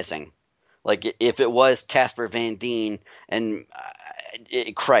what it was missing. Like, if it was Casper Van Dien and...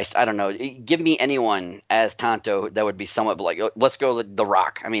 Christ, I don't know. Give me anyone as Tonto that would be somewhat like, let's go The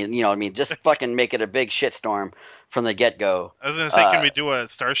Rock. I mean, just fucking make it a big shitstorm from the get-go. I was going to say, can we do a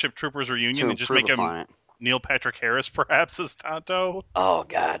Starship Troopers reunion and just make him Neil Patrick Harris perhaps as Tonto? Oh,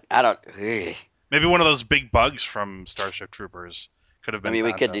 God. I don't... Ugh. Maybe one of those big bugs from Starship Troopers could have been Tonto.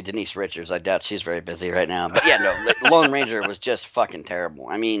 We could do Denise Richards. I doubt she's very busy right now. But yeah, no, the Lone Ranger was just fucking terrible.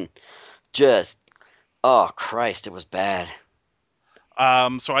 I mean, oh, Christ, it was bad.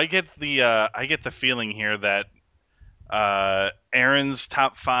 So I get the feeling here that Aaron's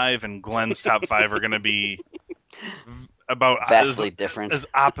top 5 and Glenn's top 5 are going to be about vastly different, as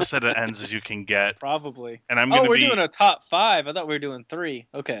opposite ends as you can get. Probably. And we're doing a top 5. I thought we were doing 3.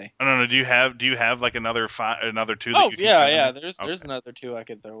 Okay. No. Do you have like another 2? That you can yeah. There's another 2 I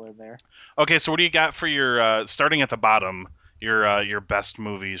could throw in there. Okay, so what do you got for your starting at the bottom? Your best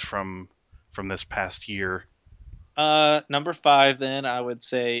movies from this past year. Number 5 then I would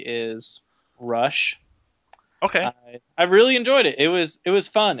say is Rush. Okay. I really enjoyed it. It was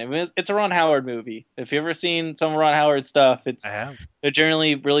fun. It's a Ron Howard movie. If you've ever seen some Ron Howard stuff, I have. They're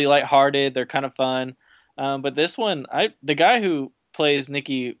generally really lighthearted. They're kind of fun. But this one, the guy who plays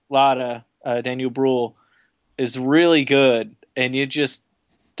Nicky Lauda, Daniel Bruhl, is really good. And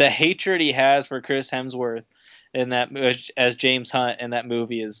the hatred he has for Chris Hemsworth in that as James Hunt in that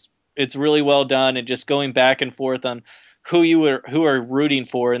movie it's really well done, and just going back and forth on who are rooting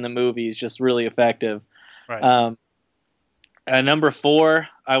for in the movie is just really effective. Right. Number 4,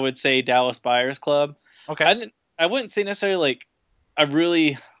 I would say Dallas Buyers Club. Okay. I wouldn't say necessarily I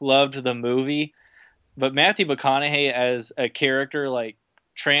really loved the movie, but Matthew McConaughey as a character, like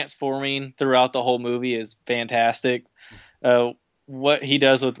transforming throughout the whole movie, is fantastic. What he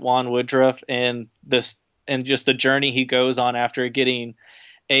does with Juan Woodruff and this, and just the journey he goes on after getting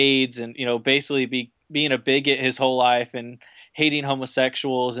AIDS, and basically being a bigot his whole life and hating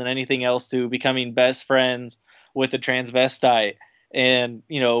homosexuals and anything else, to becoming best friends with a transvestite, and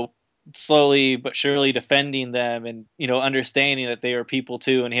slowly but surely defending them, and understanding that they are people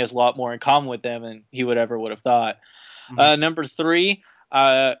too, and he has a lot more in common with them than he would have thought. Number 3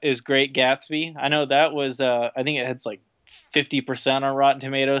 is Great Gatsby. I know that was I think it had like 50% on Rotten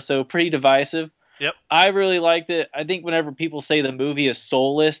Tomatoes, so pretty divisive. Yep. I really liked it. I think whenever people say the movie is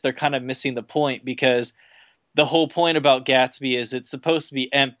soulless, they're kind of missing the point, because the whole point about Gatsby is it's supposed to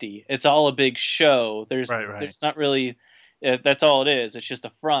be empty. It's all a big show. There's not really, that's all it is. It's just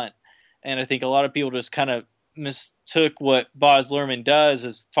a front. And I think a lot of people just kind of mistook what Baz Luhrmann does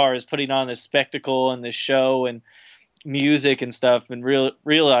as far as putting on this spectacle and this show and music and stuff, and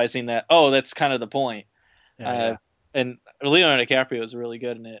realizing that, that's kind of the point. Yeah. And Leonardo DiCaprio is really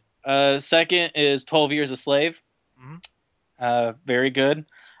good in it. Second is 12 Years a Slave. Very good.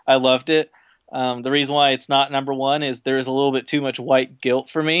 I loved it. The reason why it's not number 1 is there's a little bit too much white guilt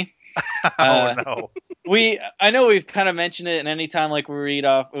for me. No. I know we've kind of mentioned it, and anytime like we read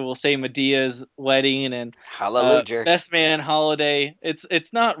off, we will say Medea's wedding and Hallelujah. Best Man Holiday.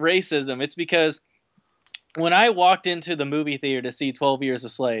 It's not racism. It's because when I walked into the movie theater to see 12 Years a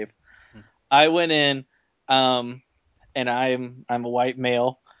Slave, I went in, and I'm a white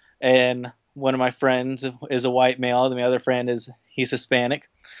male, and one of my friends is a white male, and the other friend he's Hispanic,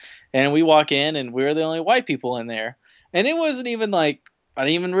 and we walk in, and we're the only white people in there, and it wasn't even like I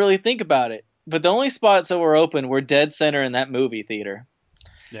didn't even really think about it. But the only spots that were open were dead center in that movie theater.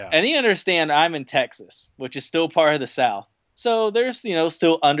 Yeah. And you understand I'm in Texas, which is still part of the South. So there's,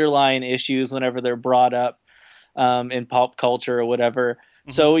 still underlying issues whenever they're brought up in pop culture or whatever.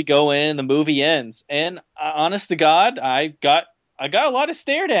 So we go in, the movie ends. And honest to God, I got a lot of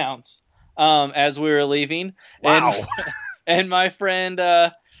stare downs as we were leaving. Wow. And my friend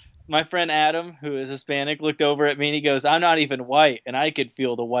Adam, who is Hispanic, looked over at me and he goes, "I'm not even white," and I could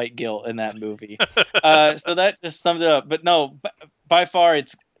feel the white guilt in that movie. So that just summed it up. But no, by far,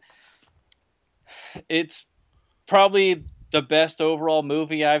 it's probably the best overall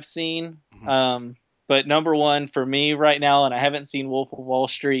movie I've seen. But number 1 for me right now, and I haven't seen Wolf of Wall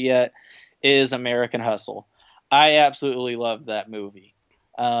Street yet, is American Hustle. I absolutely love that movie.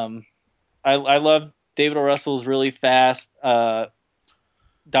 I love David O. Russell's really fast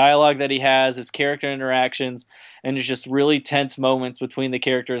dialogue that he has, his character interactions, and there's just really tense moments between the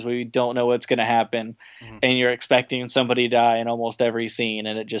characters where you don't know what's going to happen, and you're expecting somebody to die in almost every scene,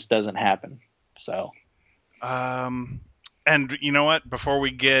 and it just doesn't happen. So, and you know what? Before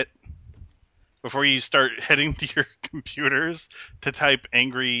you start heading to your computers to type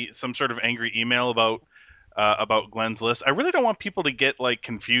some sort of angry email about Glenn's list, I really don't want people to get like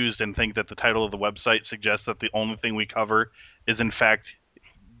confused and think that the title of the website suggests that the only thing we cover is in fact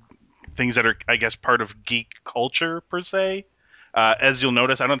things that are, I guess, part of geek culture per se. As you'll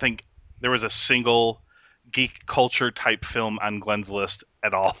notice, I don't think there was a single geek culture type film on Glenn's list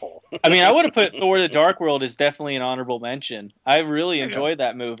at all. I mean, I would have put Thor: The Dark World as definitely an honorable mention. I really enjoyed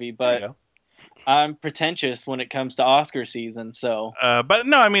that movie, but I'm pretentious when it comes to Oscar season. So, but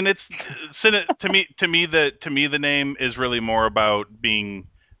no, I mean, it's to me the name is really more about being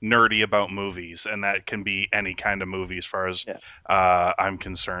nerdy about movies, and that can be any kind of movie as far as I'm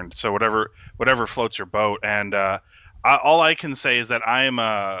concerned. So whatever floats your boat. And all I can say is that I'm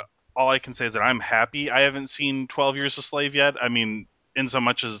happy I haven't seen 12 Years a Slave yet. I mean, in so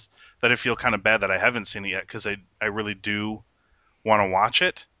much as that I feel kind of bad that I haven't seen it yet, because I really do want to watch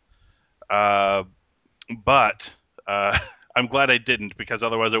it. But I'm glad I didn't, because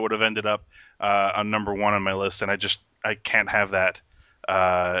otherwise I would have ended up on number 1 on my list, and I can't have that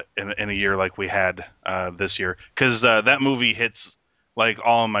in a year like we had this year, because that movie hits like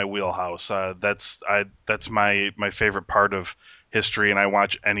all in my wheelhouse. That's my favorite part of history, and I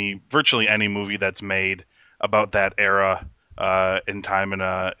watch virtually any movie that's made about that era in time in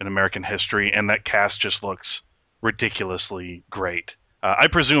American history, and that cast just looks ridiculously great. I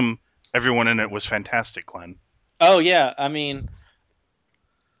presume everyone in it was fantastic, Glenn. Oh yeah, I mean,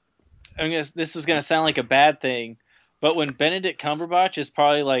 this is going to sound like a bad thing, but when Benedict Cumberbatch is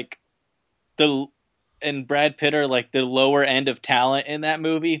probably like and Brad Pitt are like the lower end of talent in that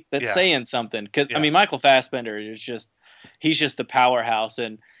movie, that's saying something. Because I mean, Michael Fassbender he's just a powerhouse,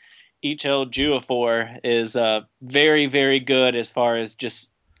 and Eachel Ejiofor is very, very good as far as just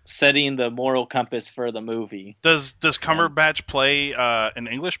setting the moral compass for the movie. Does Cumberbatch play an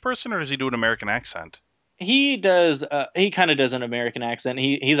English person, or does he do an American accent? He does. He kind of does an American accent.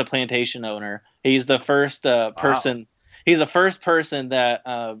 He's a plantation owner. He's the first person. Wow. He's the first person that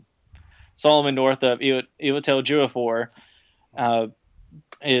Solomon Northup, Iwetel Ejiofor,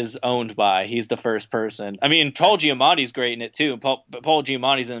 is owned by. He's the first person. I mean, Paul Giamatti's great in it too. Paul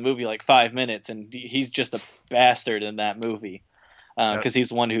Giamatti's in the movie like 5 minutes, and he's just a bastard in that movie because he's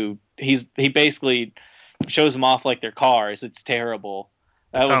the one who he basically shows them off like their cars. It's terrible.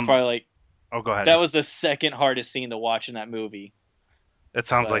 That was probably like. Oh, go ahead. That was the second hardest scene to watch in that movie. It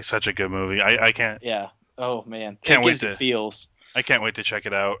sounds like such a good movie. I can't. Yeah. Oh man. Can't wait to feels. I can't wait to check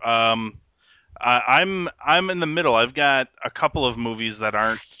it out. I'm in the middle. I've got a couple of movies that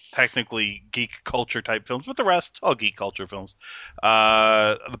aren't technically geek culture type films, but the rest all geek culture films.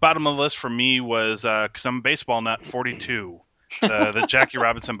 The bottom of the list for me was because I'm a baseball nut. 42. The Jackie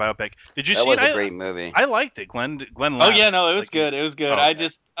Robinson biopic. Did you see it? That was a great movie. I liked it. Glenn laughed. Oh yeah, no, it was good. It was good. Oh,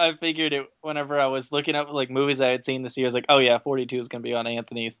 I figured it whenever I was looking up like movies I had seen this year. I was like, oh yeah, 42 is going to be on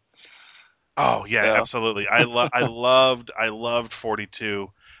Anthony's. Oh yeah, absolutely. I loved 42.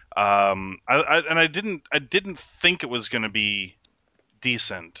 I didn't think it was going to be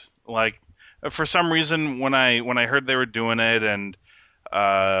decent. Like for some reason when I heard they were doing it, and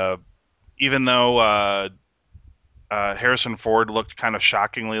even though Harrison Ford looked kind of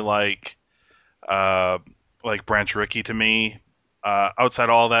shockingly like Branch Rickey to me.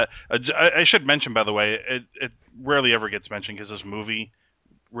 Outside all that, I should mention, by the way, it rarely ever gets mentioned because this movie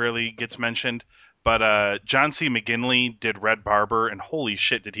rarely gets mentioned. But John C. McGinley did Red Barber, and holy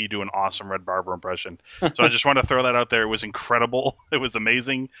shit, did he do an awesome Red Barber impression. So I just want to throw that out there. It was incredible. It was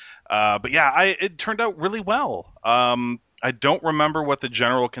amazing. But yeah, it turned out really well. I don't remember what the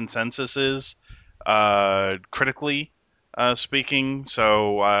general consensus is critically speaking,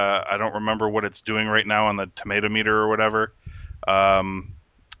 so I don't remember what it's doing right now on the tomato meter or whatever.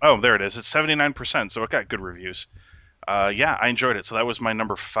 Oh, there it is. It's 79%, so it got good reviews. Yeah, I enjoyed it. So that was my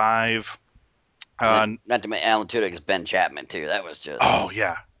number 5. Not to mention Alan Tudyk's Ben Chapman too. That was just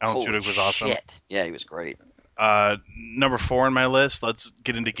yeah, Alan Tudyk was awesome. Shit. Yeah, he was great. Number 4 on my list. Let's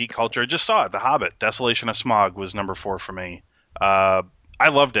get into geek culture. I just saw it. The Hobbit: Desolation of Smaug was number 4 for me. I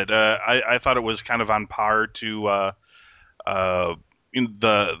loved it. I thought it was kind of on par to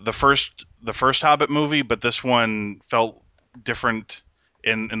the first Hobbit movie, but this one felt different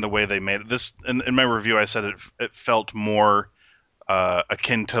in the way they made it. This in my review, I said it felt more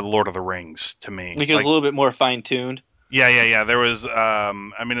akin to Lord of the Rings to me. Like it was a little bit more fine tuned. Yeah. There was,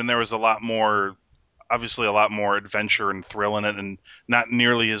 and there was a lot more adventure and thrill in it, and not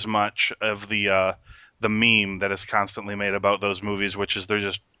nearly as much of the meme that is constantly made about those movies, which is they're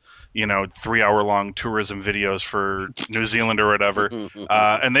just 3-hour long tourism videos for New Zealand or whatever.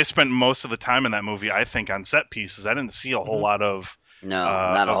 And they spent most of the time in that movie, I think, on set pieces. I didn't see a whole lot of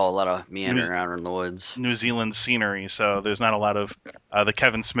not a whole lot of meandering around in the woods. New Zealand scenery, so there's not a lot of the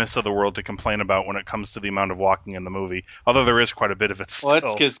Kevin Smiths of the world to complain about when it comes to the amount of walking in the movie. Although there is quite a bit of it still. Well,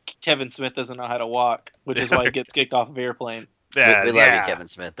 that's because Kevin Smith doesn't know how to walk, which is why he gets kicked off of airplanes. Yeah, we love you, Kevin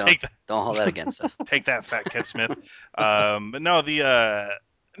Smith. Don't hold that against us. Take that, fat Kevin Smith. But no,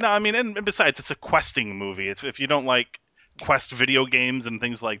 and besides, it's a questing movie. If you don't like quest video games and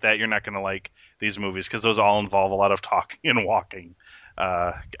things like that, you're not going to like these movies because those all involve a lot of talking and walking.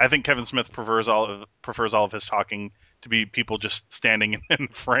 I think Kevin Smith prefers all of his talking to be people just standing in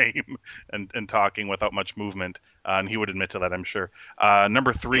frame and talking without much movement, and he would admit to that, I'm sure.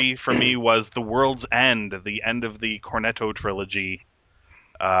 Number 3 for me was The World's End, the end of the Cornetto trilogy.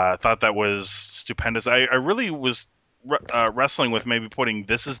 I thought that was stupendous. I really was wrestling with maybe putting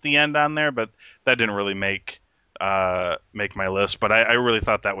This Is the End on there, but that didn't really make my list. But I really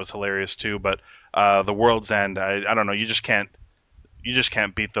thought that was hilarious too. But The World's End, I don't know. You just can't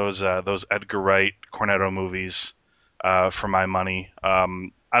beat those Edgar Wright Cornetto movies for my money. I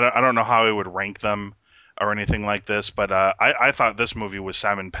don't know how I would rank them or anything like this, but I thought this movie was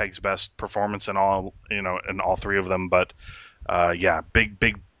Simon Pegg's best performance in all 3 of them. But yeah, big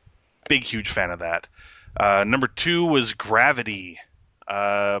huge fan of that. Number 2 was Gravity.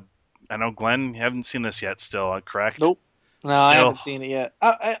 I know, Glenn, you haven't seen this yet still, correct? Nope. No, I haven't seen it yet.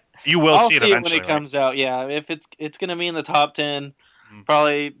 You will see it eventually, when it comes out. Yeah, if it's going to be in the top 10,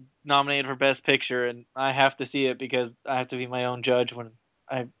 probably nominated for Best Picture, and I have to see it because I have to be my own judge when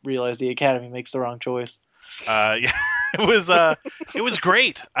I realize the Academy makes the wrong choice. Yeah, it was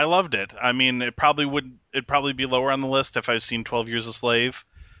great. I loved it. I mean, it'd probably be lower on the list if I've seen 12 Years a Slave,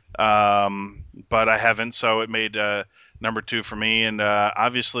 but I haven't, so it made number 2 for me, and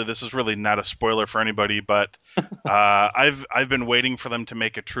obviously this is really not a spoiler for anybody, but I've been waiting for them to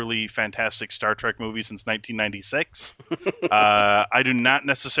make a truly fantastic Star Trek movie since 1996. I do not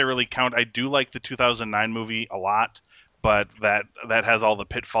necessarily count. I do like the 2009 movie a lot, but that has all the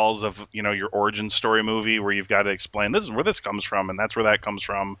pitfalls of your origin story movie where you've got to explain this is where this comes from and that's where that comes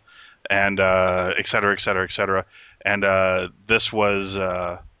from, and et cetera, et cetera, et cetera. And this was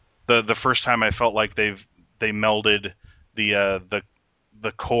the first time I felt like they melded the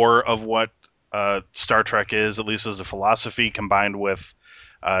core of what Star Trek is, at least as a philosophy, combined with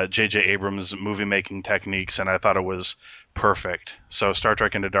J.J. Abrams' movie making techniques, and I thought it was perfect. So Star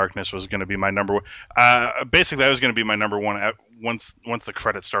Trek Into Darkness was going to be my number one. Basically, I was going to be my number one once the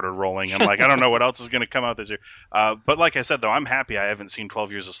credits started rolling. I'm like, I don't know what else is going to come out this year. But like I said, though, I'm happy I haven't seen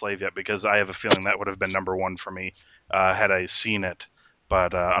 12 Years a Slave yet, because I have a feeling that would have been number one for me had I seen it.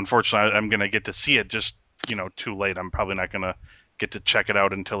 But unfortunately, I'm going to get to see it just too late. I'm probably not going to get to check it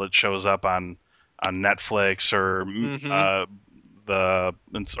out until it shows up on Netflix or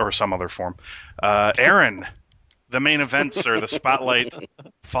or some other form. Aaron, the main event, sir. The spotlight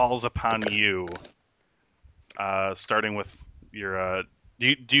falls upon you. Starting with your,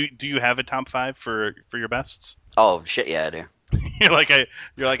 do you have a top 5 for your bests? Oh shit, yeah, I do. You're like I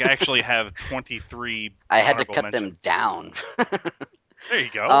actually have 23. I had to cut them down. There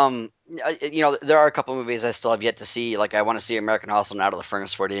you go. There are a couple movies I still have yet to see. Like, I want to see American Hustle and Out of the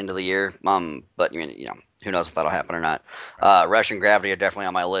Furnace for the end of the year. But who knows if that'll happen or not. Rush and Gravity are definitely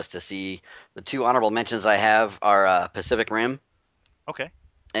on my list to see. The 2 honorable mentions I have are Pacific Rim. Okay.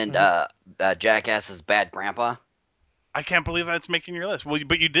 And Jackass's Bad Grandpa. I can't believe that's making your list. Well,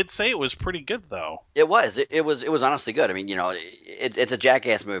 but you did say it was pretty good, though. It was. It was honestly good. I mean, it's a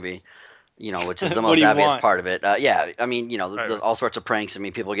Jackass movie. Which is the most obvious part of it. Yeah, I mean, there's all sorts of pranks. I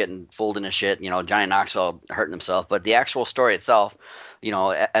mean, people getting fooled into shit. Johnny Knoxville hurting himself. But the actual story itself,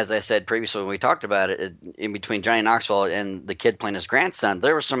 as I said previously when we talked about it, in between Johnny Knoxville and the kid playing his grandson,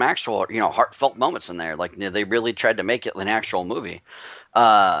 there were some actual, heartfelt moments in there. Like, they really tried to make it an actual movie.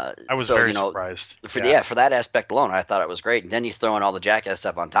 I was very surprised. For that aspect alone, I thought it was great. And then you throw in all the Jackass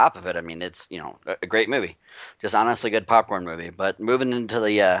stuff on top of it. I mean, it's a great movie, just honestly good popcorn movie. But moving into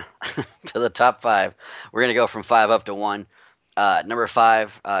the to the top 5, we're gonna go from 5 up to 1. Number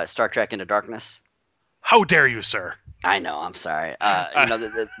 5, Star Trek Into Darkness. How dare you, sir? I know. I'm sorry.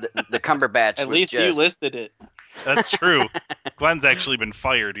 The Cumberbatch. At least you listed it. That's true. Glenn's actually been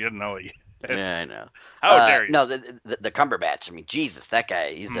fired. You didn't know it. Yeah, I know. How dare you? No, the Cumberbatch. I mean, Jesus, that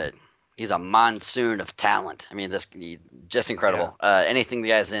guy. He's a monsoon of talent. I mean, just incredible. Yeah. Anything the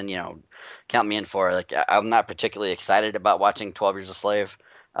guy's in, count me in for. Like, I'm not particularly excited about watching 12 Years a Slave,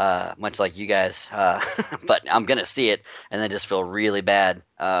 much like you guys. But I'm gonna see it and then just feel really bad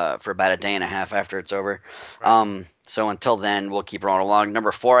for about a day and a half after it's over. Right. So until then, we'll keep rolling along.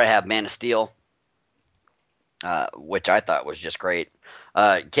 Number 4, I have Man of Steel, which I thought was just great.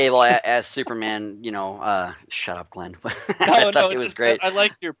 Cable as Superman, shut up, Glenn. I thought it was great. I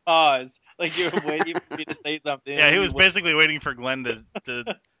liked your pause. Like, you were waiting for me to say something. Yeah, he was basically waiting for Glenn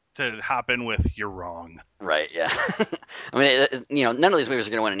to hop in with "you're wrong." Right, yeah. I mean, none of these movies are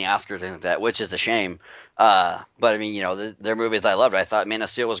going to win any Oscars or anything like that, which is a shame. But, I mean, they're movies I loved. I thought Man of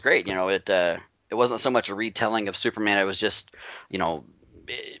Steel was great. It wasn't so much a retelling of Superman. It was just,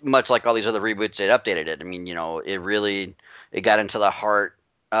 much like all these other reboots, they updated it. I mean, it got into the heart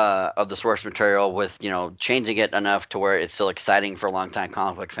of the source material with, changing it enough to where it's still exciting for longtime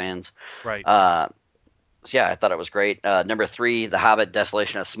comic book fans. Right. So yeah, I thought it was great. Number 3, The Hobbit: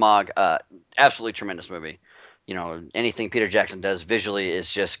 Desolation of Smaug. Absolutely tremendous movie. Anything Peter Jackson does visually is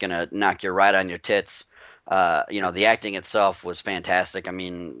just gonna knock you right on your tits. The acting itself was fantastic. I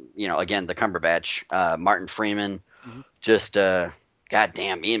mean, again, the Cumberbatch, Martin Freeman, just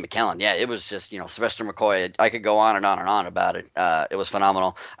goddamn, Ian McKellen. Yeah, it was just, Sylvester McCoy. I could go on and on and on about it. It was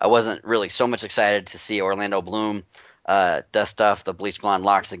phenomenal. I wasn't really so much excited to see Orlando Bloom dust off the bleach blonde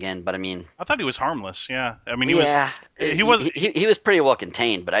locks again, but I mean, I thought he was harmless. Yeah, I mean, he was pretty well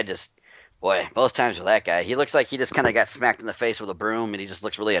contained, but boy, both times with that guy, he looks like he just kind of got smacked in the face with a broom, and he just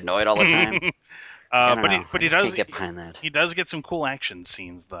looks really annoyed all the time. But he does get behind that. He does get some cool action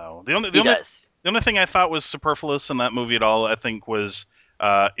scenes, though. The only thing I thought was superfluous in that movie at all, I think, was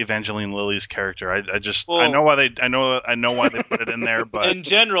Evangeline Lilly's character. I know why they put it in there, but in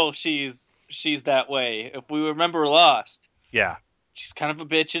general, she's that way. If we remember Lost, yeah, she's kind of a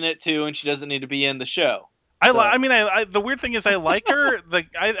bitch in it too, and she doesn't need to be in the show. The weird thing is I like her.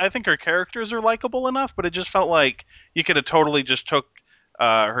 I think her characters are likable enough, but it just felt like you could have totally just took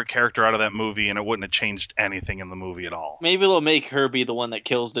her character out of that movie, and it wouldn't have changed anything in the movie at all. Maybe they'll make her be the one that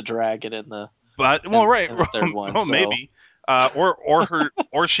kills the dragon in the. But well, right, in the third one. well, so. maybe,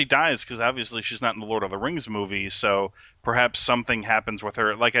 or she dies because obviously she's not in the Lord of the Rings movie. So perhaps something happens with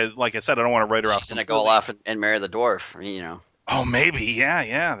her. Like I said, I don't want to write her off. She's gonna go off and marry the dwarf. You know. Oh, maybe,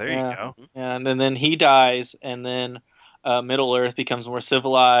 yeah. There you go. And then he dies, and then Middle Earth becomes more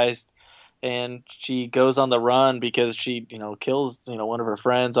civilized, and she goes on the run because she, kills, one of her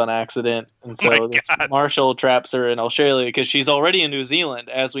friends on accident, and so this Marshall traps her in Australia because she's already in New Zealand,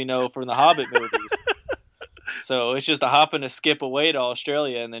 as we know from the Hobbit movies. So it's just a hop and a skip away to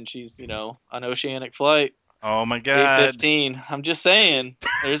Australia, and then she's, on oceanic flight. Oh my God! 15. I'm just saying.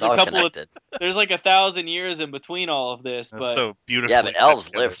 There's there's like 1,000 years in between all of this. That's but so beautiful. Yeah, but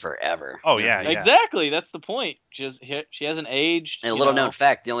elves live forever. Oh yeah, exactly. That's the point. She hasn't aged. And a little known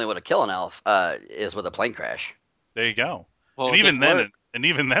fact: the only way to kill an elf is with a plane crash. There you go. Well, and even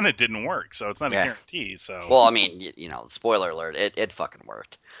then, it didn't work. So it's not a guarantee. So well, I mean, spoiler alert: it fucking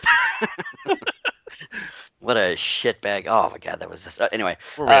worked. What a shitbag! Oh my God, that was just anyway.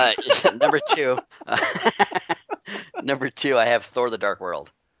 Number two. Number two, I have Thor: The Dark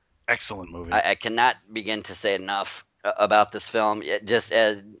World. Excellent movie. I cannot begin to say enough about this film. Just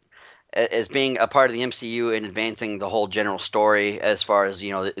as being a part of the MCU and advancing the whole general story, as far as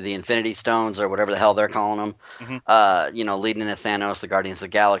the Infinity Stones or whatever the hell they're calling them. Mm-hmm. Leading into Thanos, the Guardians of the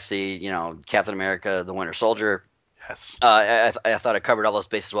Galaxy. Captain America, the Winter Soldier. Yes. I thought I covered all those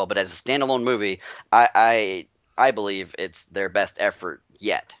bases well, but as a standalone movie, I believe it's their best effort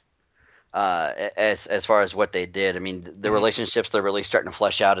yet. As far as what they did, I mean, the relationships they're really starting to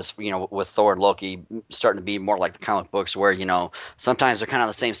flesh out is, with Thor and Loki starting to be more like the comic books, where sometimes they're kind of on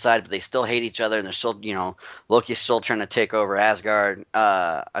the same side, but they still hate each other, and they're still, Loki's still trying to take over Asgard.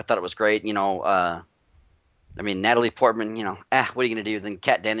 I thought it was great. I mean, Natalie Portman. What are you gonna do? Then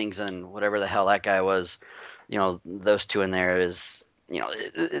Kat Dennings and whatever the hell that guy was. Those two in there is,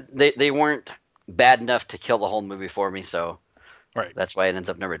 they weren't bad enough to kill the whole movie for me, so right. That's why it ends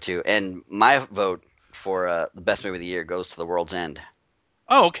up number two. And my vote for the best movie of the year goes to The World's End.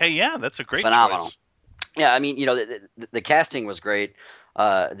 Oh, okay, yeah, that's a great Phenomenal. choice. Yeah, I mean, the casting was great.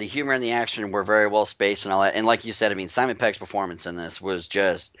 The humor and the action were very well spaced and all that. And like you said, I mean, Simon Pegg's performance in this was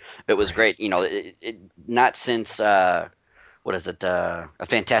great. Not since what is it? A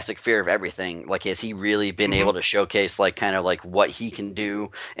Fantastic Fear of Everything. Like, has he really been able to showcase kind of what he can do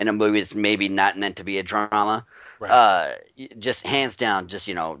in a movie that's maybe not meant to be a drama? Right. Just hands down, just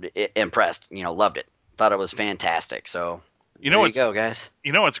impressed. Loved it. Thought it was fantastic. So there you go, guys.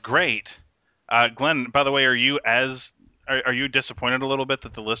 What's great, Glenn? By the way, are you disappointed a little bit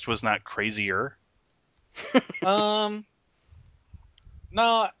that the list was not crazier? No.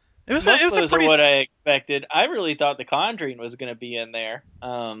 It was what I expected. I really thought The Conjuring was going to be in there.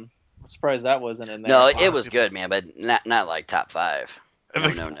 I'm surprised that wasn't in there. No, it was good, man, but not like top 5.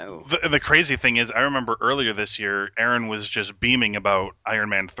 No. The crazy thing is, I remember earlier this year, Aaron was just beaming about Iron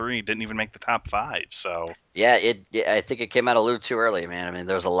Man 3. Didn't even make the top 5. So yeah, I think it came out a little too early, man. I mean,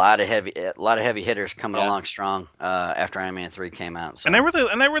 there was a lot of heavy hitters coming along strong after Iron Man 3 came out. So. And I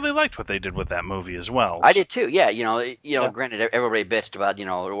really liked what they did with that movie as well. I did too. Yeah, Granted, everybody bitched about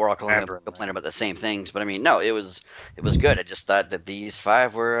we're all complaining about the same things, but I mean, no, it was good. I just thought that these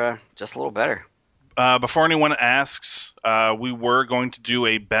 5 were just a little better. Before anyone asks, we were going to do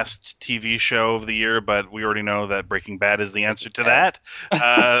a best TV show of the year, but we already know that Breaking Bad is the answer to that.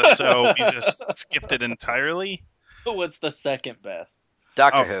 So we just skipped it entirely. What's the second best?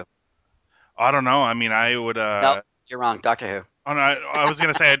 Doctor Who. I don't know. I mean, I would. No, you're wrong. Doctor Who. Oh no, I was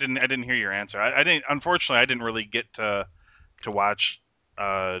gonna say I didn't hear your answer. I didn't. Unfortunately, I didn't really get to watch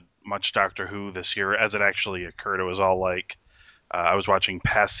much Doctor Who this year as it actually occurred. It was all I was watching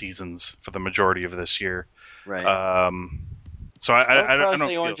past seasons for the majority of this year. Right. So I don't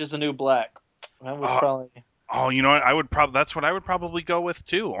say Orange is the New Black. That was probably. Oh, you know what? That's what I would probably go with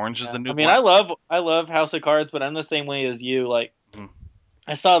too. Orange is the New Black. I love House of Cards, but I'm the same way as you.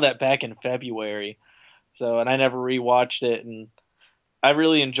 I saw that back in February, and I never rewatched it, and I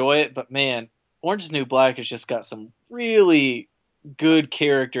really enjoy it. But man, Orange is the New Black has just got some really good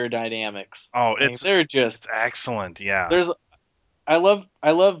character dynamics. Oh, it's excellent. Yeah. I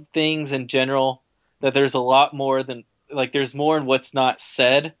love things in general that there's a lot more than there's more in what's not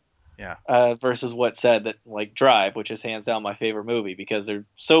said. Yeah. Versus what's said, that Drive, which is hands down my favorite movie, because there's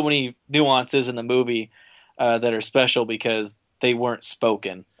so many nuances in the movie that are special because they weren't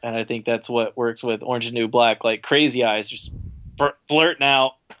spoken, and I think that's what works with Orange is the New Black. Like Crazy Eyes just blurting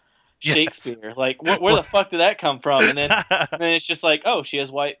out Shakespeare. Yes. Where the fuck did that come from? And then it's just oh, she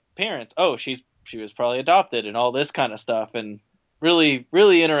has white parents. Oh, she was probably adopted, and all this kind of stuff. And really,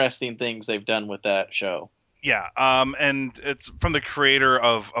 really interesting things they've done with that show. Yeah, and it's from the creator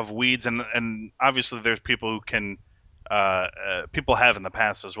of Weeds, and obviously there's people who can, people have in the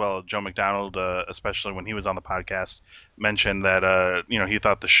past as well. Joe McDonald, especially when he was on the podcast, mentioned that he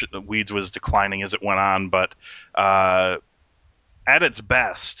thought the Weeds was declining as it went on, but at its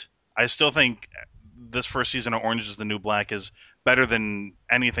best, I still think this first season of Orange Is the New Black is better than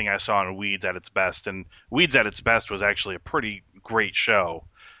anything I saw in Weeds at its best, and Weeds at its best was actually a pretty great show.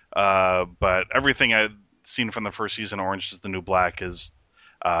 But everything I've seen from the first season of Orange Is the New Black is,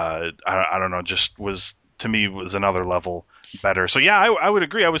 I don't know, just was, to me, was another level better. So yeah, I would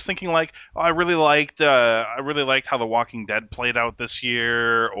agree. I was thinking like, I really liked how The Walking Dead played out this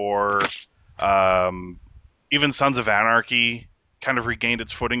year, or even Sons of Anarchy kind of regained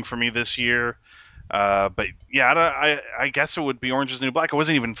its footing for me this year. But yeah, I guess it would be Orange Is the New Black. I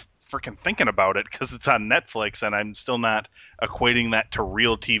wasn't even freaking thinking about it because it's on Netflix, and I'm still not equating that to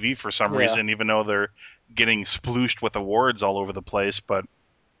real TV for some reason, even though they're getting splooshed with awards all over the place. But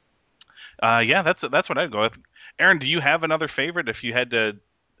yeah, that's what I'd go with. Aaron, do you have another favorite if you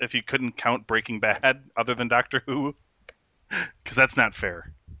couldn't count Breaking Bad other than Doctor Who? Because that's not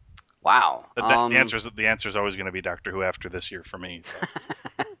fair. Wow. The answer is always going to be Doctor Who after this year for me.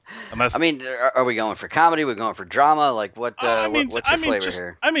 So. Unless, I mean, are we going for comedy? Are we going for drama? Like what's your flavor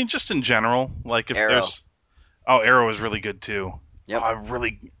here? I mean, just in general. Like if Arrow. Arrow is really good too. Yep. I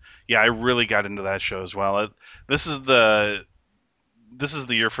really got into that show as well. This is the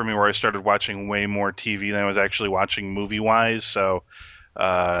year for me where I started watching way more TV than I was actually watching movie wise. So,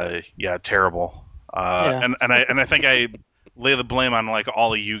 terrible. And I think I lay the blame on like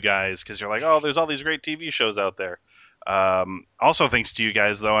all of you guys because you're like, oh, there's all these great TV shows out there. Also, thanks to you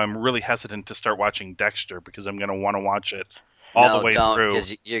guys, though, I'm really hesitant to start watching Dexter because I'm going to want to watch it all the way through.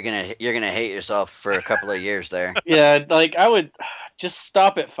 Because you're gonna hate yourself for a couple of years there. Yeah, like I would just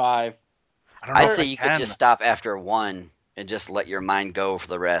stop at 5. I'd say you could just stop after 1 and just let your mind go for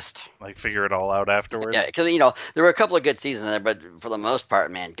the rest. Like figure it all out afterwards. Yeah, because there were a couple of good seasons there, but for the most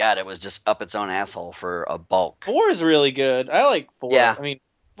part, man, God, it was just up its own asshole for a bulk. 4 is really good. I like 4. Yeah.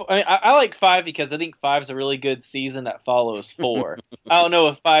 I like 5 because I think 5 is a really good season that follows 4. I don't know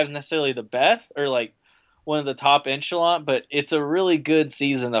if 5 is necessarily the best or like one of the top echelon, but it's a really good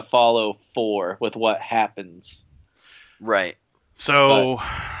season to follow 4 with what happens. Right. So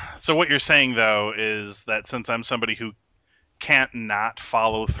what you're saying though is that since I'm somebody who can't not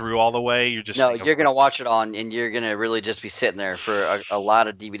follow through all the way, you're gonna watch it on, and you're gonna really just be sitting there for a lot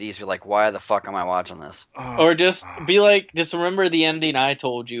of DVDs. You're like, why the fuck am I watching this? Or just be like, just remember the ending I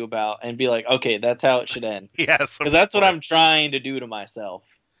told you about, and be like, okay, that's how it should end. Yes, because that's what I'm trying to do to myself.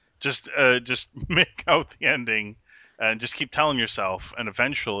 Just make out the ending, and just keep telling yourself, and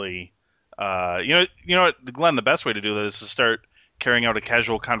eventually, you know what, Glenn, the best way to do that is to start carrying out a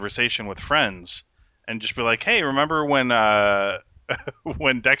casual conversation with friends. And just be like, hey, remember when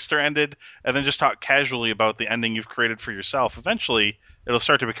when Dexter ended? And then just talk casually about the ending you've created for yourself. Eventually, it'll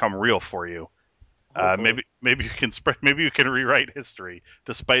start to become real for you. Maybe you can rewrite history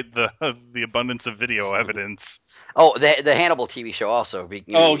despite the abundance of video evidence. Oh, the Hannibal TV show also.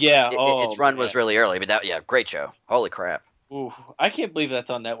 Its run was really early, but great show. Holy crap! Ooh, I can't believe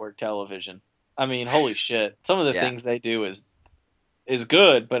that's on network television. I mean, holy shit! Some of the things they do is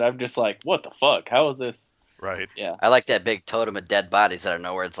good, but I'm just like, what the fuck? How is this? Right. Yeah. I like that big totem of dead bodies out of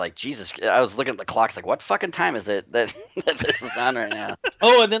nowhere. It's like, Jesus. I was looking at the clock. It's like, what fucking time is it that this is on right now?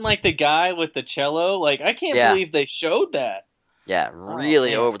 Oh, and then like the guy with the cello. Like, I can't believe they showed that. Yeah,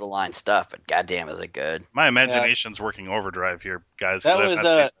 really over the line stuff, but goddamn, is it good? My imagination's working overdrive here, guys. That was I've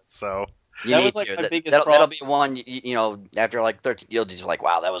not seen it, so. That was like my biggest problem. That'll be one, after like 13, you'll be like,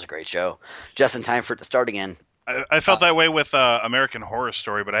 wow, that was a great show. Just in time for it to start again. I felt that way with American Horror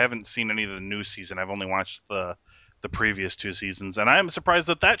Story, but I haven't seen any of the new season. I've only watched the previous 2 seasons, and I am surprised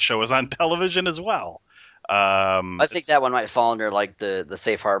that show is on television as well. I think that one might fall under like the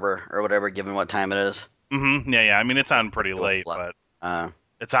safe harbor or whatever, given what time it is. Mm-hmm. Yeah. I mean, it's on pretty late, but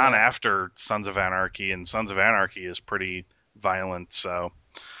it's on after Sons of Anarchy, and Sons of Anarchy is pretty violent. So,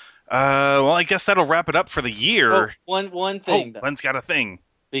 well, I guess that'll wrap it up for the year. One thing. Glenn's got a thing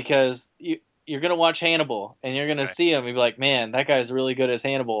because you're going to watch Hannibal, and you're going to see him, and be like, man, that guy's really good as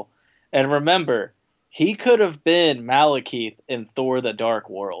Hannibal. And remember, he could have been Malekith in Thor: The Dark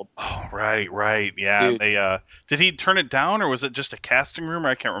World. Oh, right. Yeah. Dude. They did he turn it down, or was it just a casting rumor?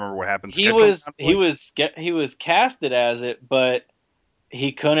 I can't remember what happened. He was casted as it, but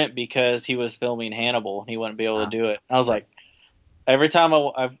he couldn't because he was filming Hannibal, and he wouldn't be able to do it. I was like, every time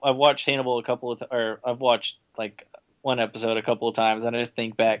I've watched Hannibal I've watched like one episode a couple of times, and I just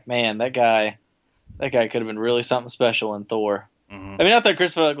think back, man, that guy could have been really something special in Thor. Mm-hmm. I mean, not that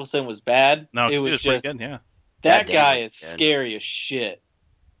Christopher Eccleston was bad. No, it was just pretty good, yeah. That damn, guy is good. scary as shit.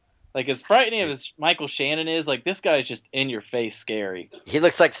 Like, as frightening as Michael Shannon is, like, this guy is just in your face scary. He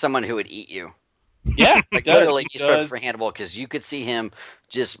looks like someone who would eat you. Yeah, Like, does. literally, he's perfect for Hannibal because you could see him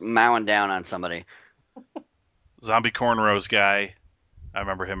just mowing down on somebody. Zombie cornrows guy. I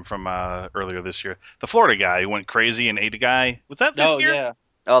remember him from earlier this year. The Florida guy who went crazy and ate a guy. Was that this year? Yeah.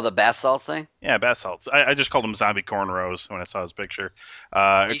 Oh, the bath salts thing? Yeah, bath salts. I just called him Zombie Cornrows when I saw his picture.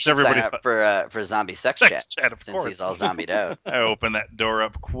 He should sign up for Zombie Sex Chat, of since course. he's all zombied out. I opened that door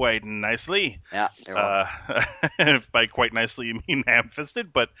up quite nicely. Yeah. By quite nicely, you mean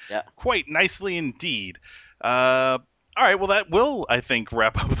ham-fisted, but yeah. Quite nicely indeed. All right, well, that will, I think,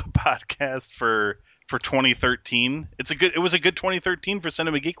 wrap up the podcast for 2013. It was a good 2013 for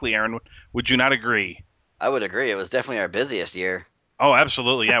Cinema Geekly, Aaron. Would you not agree? I would agree. It was definitely our busiest year. Oh,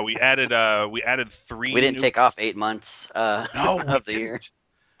 absolutely. Yeah, we added 3. We didn't take off 8 months of the year.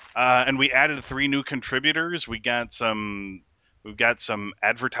 And we added 3 new contributors. We've got some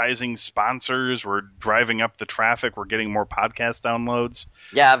advertising sponsors. We're driving up the traffic. We're getting more podcast downloads.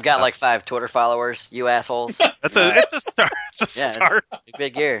 Yeah, I've got like 5 Twitter followers. You assholes. It's a start. It's a start. It's a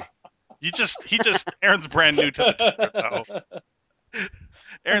big year. Aaron's brand new to the Twitter, though.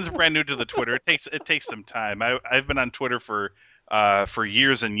 Aaron's brand new to the Twitter. It takes some time. I've been on Twitter for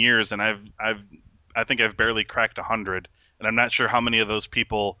years and years, and I think I've barely cracked 100, and I'm not sure how many of those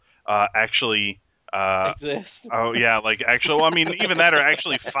people actually exist. Oh yeah, like actually. Well, I mean, even that or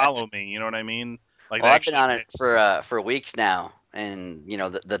actually follow me. You know what I mean? Like, well, I've been on it for weeks now, and you know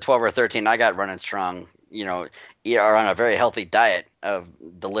the 12 or 13 I got running strong. You know, are on a very healthy diet of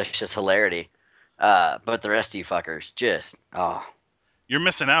delicious hilarity. But the rest of you fuckers, just you're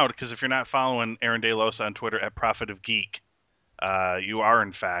missing out, because if you're not following Aaron DeLosa on Twitter at Prophet of Geek, you are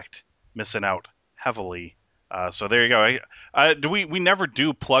in fact missing out heavily. So there you go. We never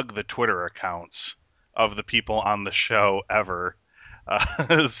do plug the Twitter accounts of the people on the show ever.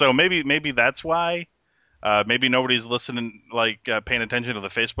 So maybe that's why. Maybe nobody's listening, paying attention to the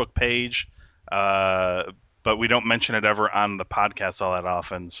Facebook page. But we don't mention it ever on the podcast all that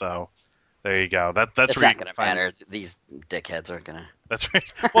often. So there you go. That's it's where not going to matter. These dickheads aren't going to. That's right.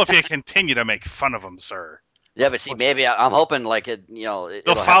 Well, if you continue to make fun of them, sir. Yeah, but see, maybe I'm hoping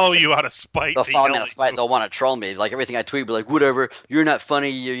they'll follow you out of spite. They'll follow me out of spite. They'll want to troll me. Like everything I tweet, be like, whatever. You're not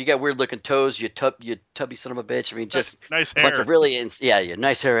funny. You got weird looking toes. You tubby son of a bitch. I mean, just nice hair. Bunch of really, you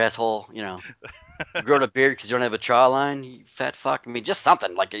nice hair, asshole. You know, growing a beard because you don't have a jawline. You fat fuck. I mean, just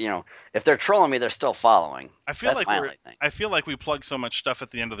something like if they're trolling me, they're still following. I feel like we plug so much stuff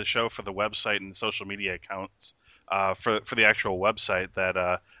at the end of the show for the website and social media accounts for the actual website that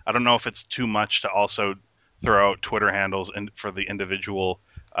I don't know if it's too much to also throw out Twitter handles for the individual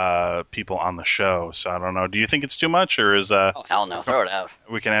people on the show. So I don't know. Do you think it's too much, or is oh hell no, throw it out.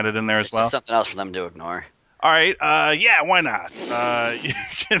 We can add it in there as well. Just something else for them to ignore. All right. Yeah, why not? You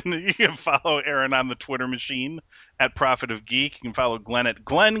can follow Aaron on the Twitter machine at Prophet of Geek. You can follow Glenn at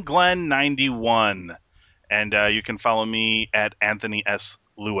Glenn91, and you can follow me at Anthony S.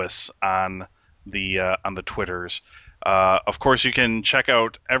 Lewis on the Twitters. Of course, you can check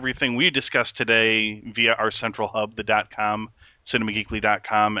out everything we discussed today via our central hub, the .com,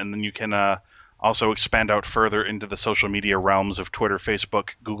 cinemageekly.com, and then you can also expand out further into the social media realms of Twitter, Facebook,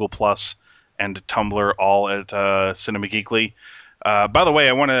 Google+, and Tumblr, all at Cinema Geekly. By the way,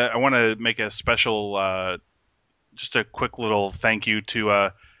 I want to make a special, just a quick little thank you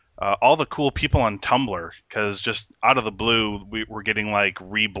to all the cool people on Tumblr, because just out of the blue, we're getting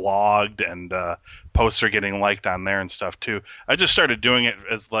reblogged, and posts are getting liked on there and stuff too. I just started doing it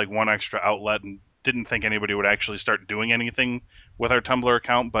as one extra outlet, and didn't think anybody would actually start doing anything with our Tumblr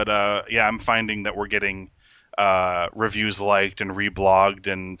account. But yeah, I'm finding that we're getting reviews liked and reblogged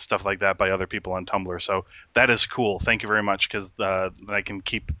and stuff like that by other people on Tumblr. So that is cool. Thank you very much, because I can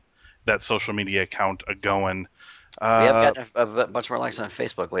keep that social media account going. We have gotten a bunch more likes on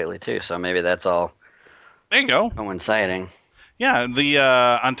Facebook lately too, so maybe that's all. There you go. Coinciding.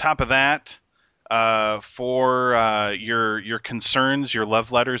 Yeah. On top of that, for your concerns, your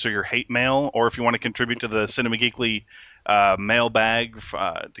love letters, or your hate mail, or if you want to contribute to the Cinema Geekly mailbag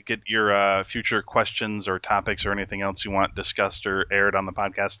to get your future questions or topics or anything else you want discussed or aired on the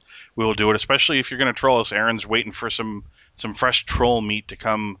podcast, we will do it. Especially if you're going to troll us. Aaron's waiting for some fresh troll meat to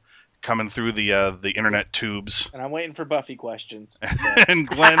coming through the internet tubes. And I'm waiting for Buffy questions. And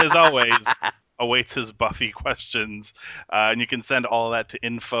Glenn, as always, awaits his Buffy questions. And you can send all of that to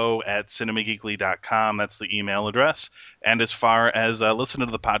info@cinemageekly.com. That's the email address. And as far as listening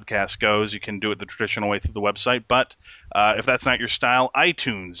to the podcast goes, you can do it the traditional way through the website. But if that's not your style,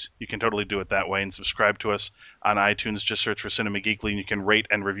 iTunes, you can totally do it that way and subscribe to us on iTunes. Just search for Cinema Geekly and you can rate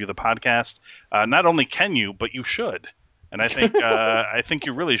and review the podcast. Not only can you, but you should. And I think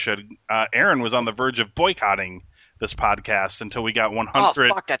you really should. Aaron was on the verge of boycotting this podcast until we got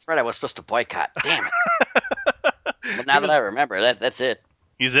 100. Oh, fuck, that's right. I was supposed to boycott. Damn it. But now that I remember, that's it.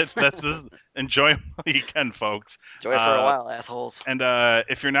 He's it. Enjoy while you can, folks. Enjoy it for a while, assholes. And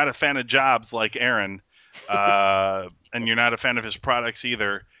if you're not a fan of Jobs like Aaron, and you're not a fan of his products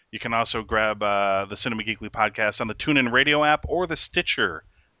either, you can also grab the Cinema Geekly podcast on the TuneIn Radio app or the Stitcher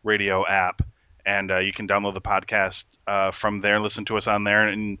Radio app. And you can download the podcast from there, listen to us on there.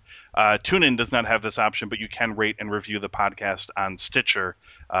 And TuneIn does not have this option, but you can rate and review the podcast on Stitcher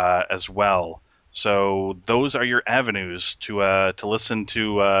as well. So those are your avenues to listen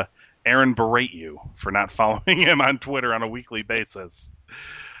to Aaron berate you for not following him on Twitter on a weekly basis.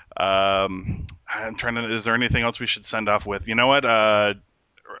 I'm trying to. Is there anything else we should send off with? You know what?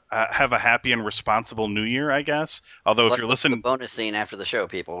 Have a happy and responsible New Year, I guess. Although if you're listening, the bonus scene after the show,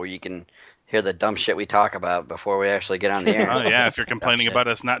 people, where you can hear the dumb shit we talk about before we actually get on the air. Oh yeah, if you're complaining about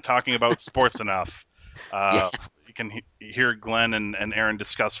us not talking about sports enough, you can hear Glenn and Aaron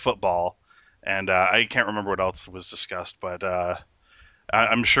discuss football. And I can't remember what else was discussed, but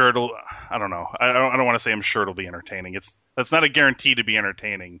I'm sure it'll. I don't know. I don't want to say I'm sure it'll be entertaining. That's not a guarantee to be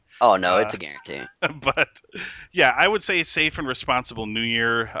entertaining. Oh no, it's a guarantee. But yeah, I would say safe and responsible New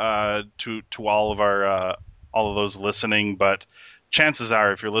Year to all of those listening. But chances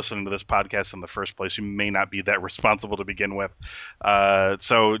are, if you're listening to this podcast in the first place, you may not be that responsible to begin with.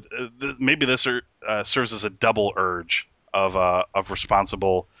 So maybe this serves as a double urge of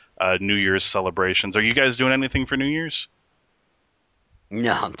responsible New Year's celebrations. Are you guys doing anything for New Year's?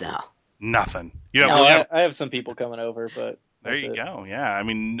 No. Nothing. I have some people coming over, but there you go. Yeah, I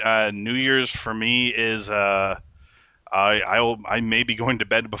mean, New Year's for me is I may be going to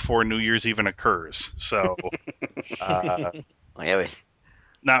bed before New Year's even occurs. So, not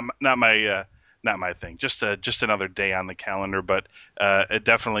my thing. Just another day on the calendar, but it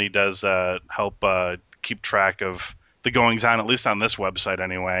definitely does help keep track of the goings on, at least on this website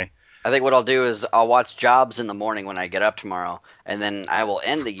anway. I think what I'll do is I'll watch Jobs in the morning when I get up tomorrow, and then I will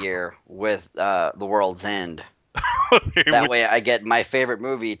end the year with The World's End. That way I get my favorite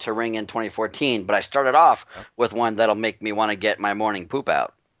movie to ring in 2014, but I started off with one that'll make me want to get my morning poop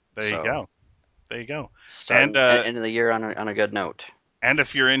out. There you go. And end of the year on a good note. And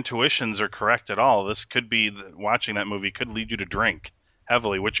if your intuitions are correct at all, this could be watching that movie could lead you to drink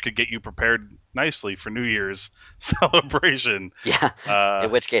heavily, which could get you prepared nicely for New Year's celebration. Yeah.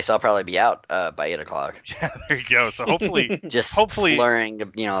 In which case, I'll probably be out by 8 o'clock. Yeah, there you go. So hopefully, slurring,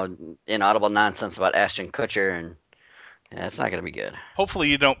 inaudible nonsense about Ashton Kutcher, and it's not going to be good. Hopefully,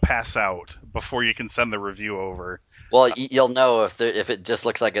 you don't pass out before you can send the review over. Well, you'll know if it just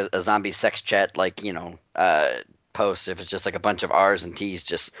looks like a zombie sex chat, post. If it's just like a bunch of R's and T's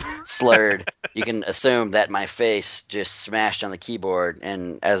just slurred, you can assume that my face just smashed on the keyboard,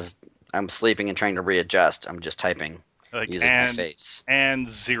 and as I'm sleeping and trying to readjust, I'm just typing using my face. And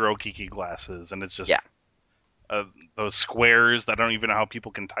zero geeky glasses, and it's just those squares that I don't even know how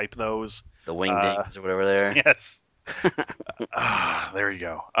people can type those. The wingdings or whatever they are. Yes. There you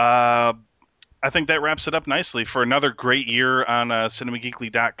go. I think that wraps it up nicely for another great year on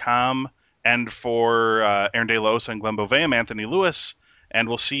cinemageekly.com. And for Aaron DeLos and Glenn Beauvais, I'm Anthony Lewis, and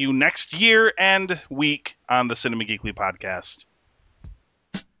we'll see you next year and week on the Cinema Geekly podcast.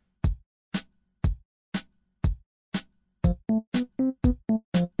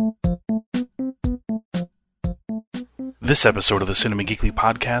 This episode of the Cinema Geekly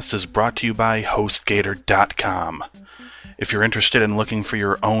podcast is brought to you by HostGator.com. If you're interested in looking for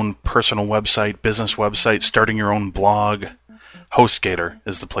your own personal website, business website, starting your own blog, HostGator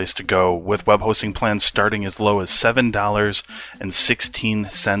is the place to go, with web hosting plans starting as low as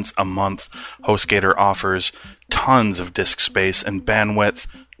 $7.16 a month. HostGator offers tons of disk space and bandwidth,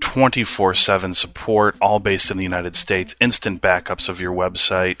 24/7 support, all based in the United States, instant backups of your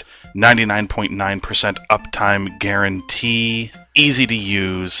website, 99.9% uptime guarantee, easy to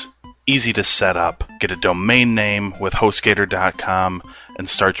use, easy to set up. Get a domain name with HostGator.com and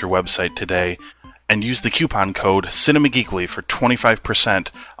start your website today. And use the coupon code CinemaGeekly for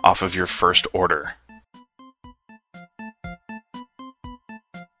 25% off of your first order.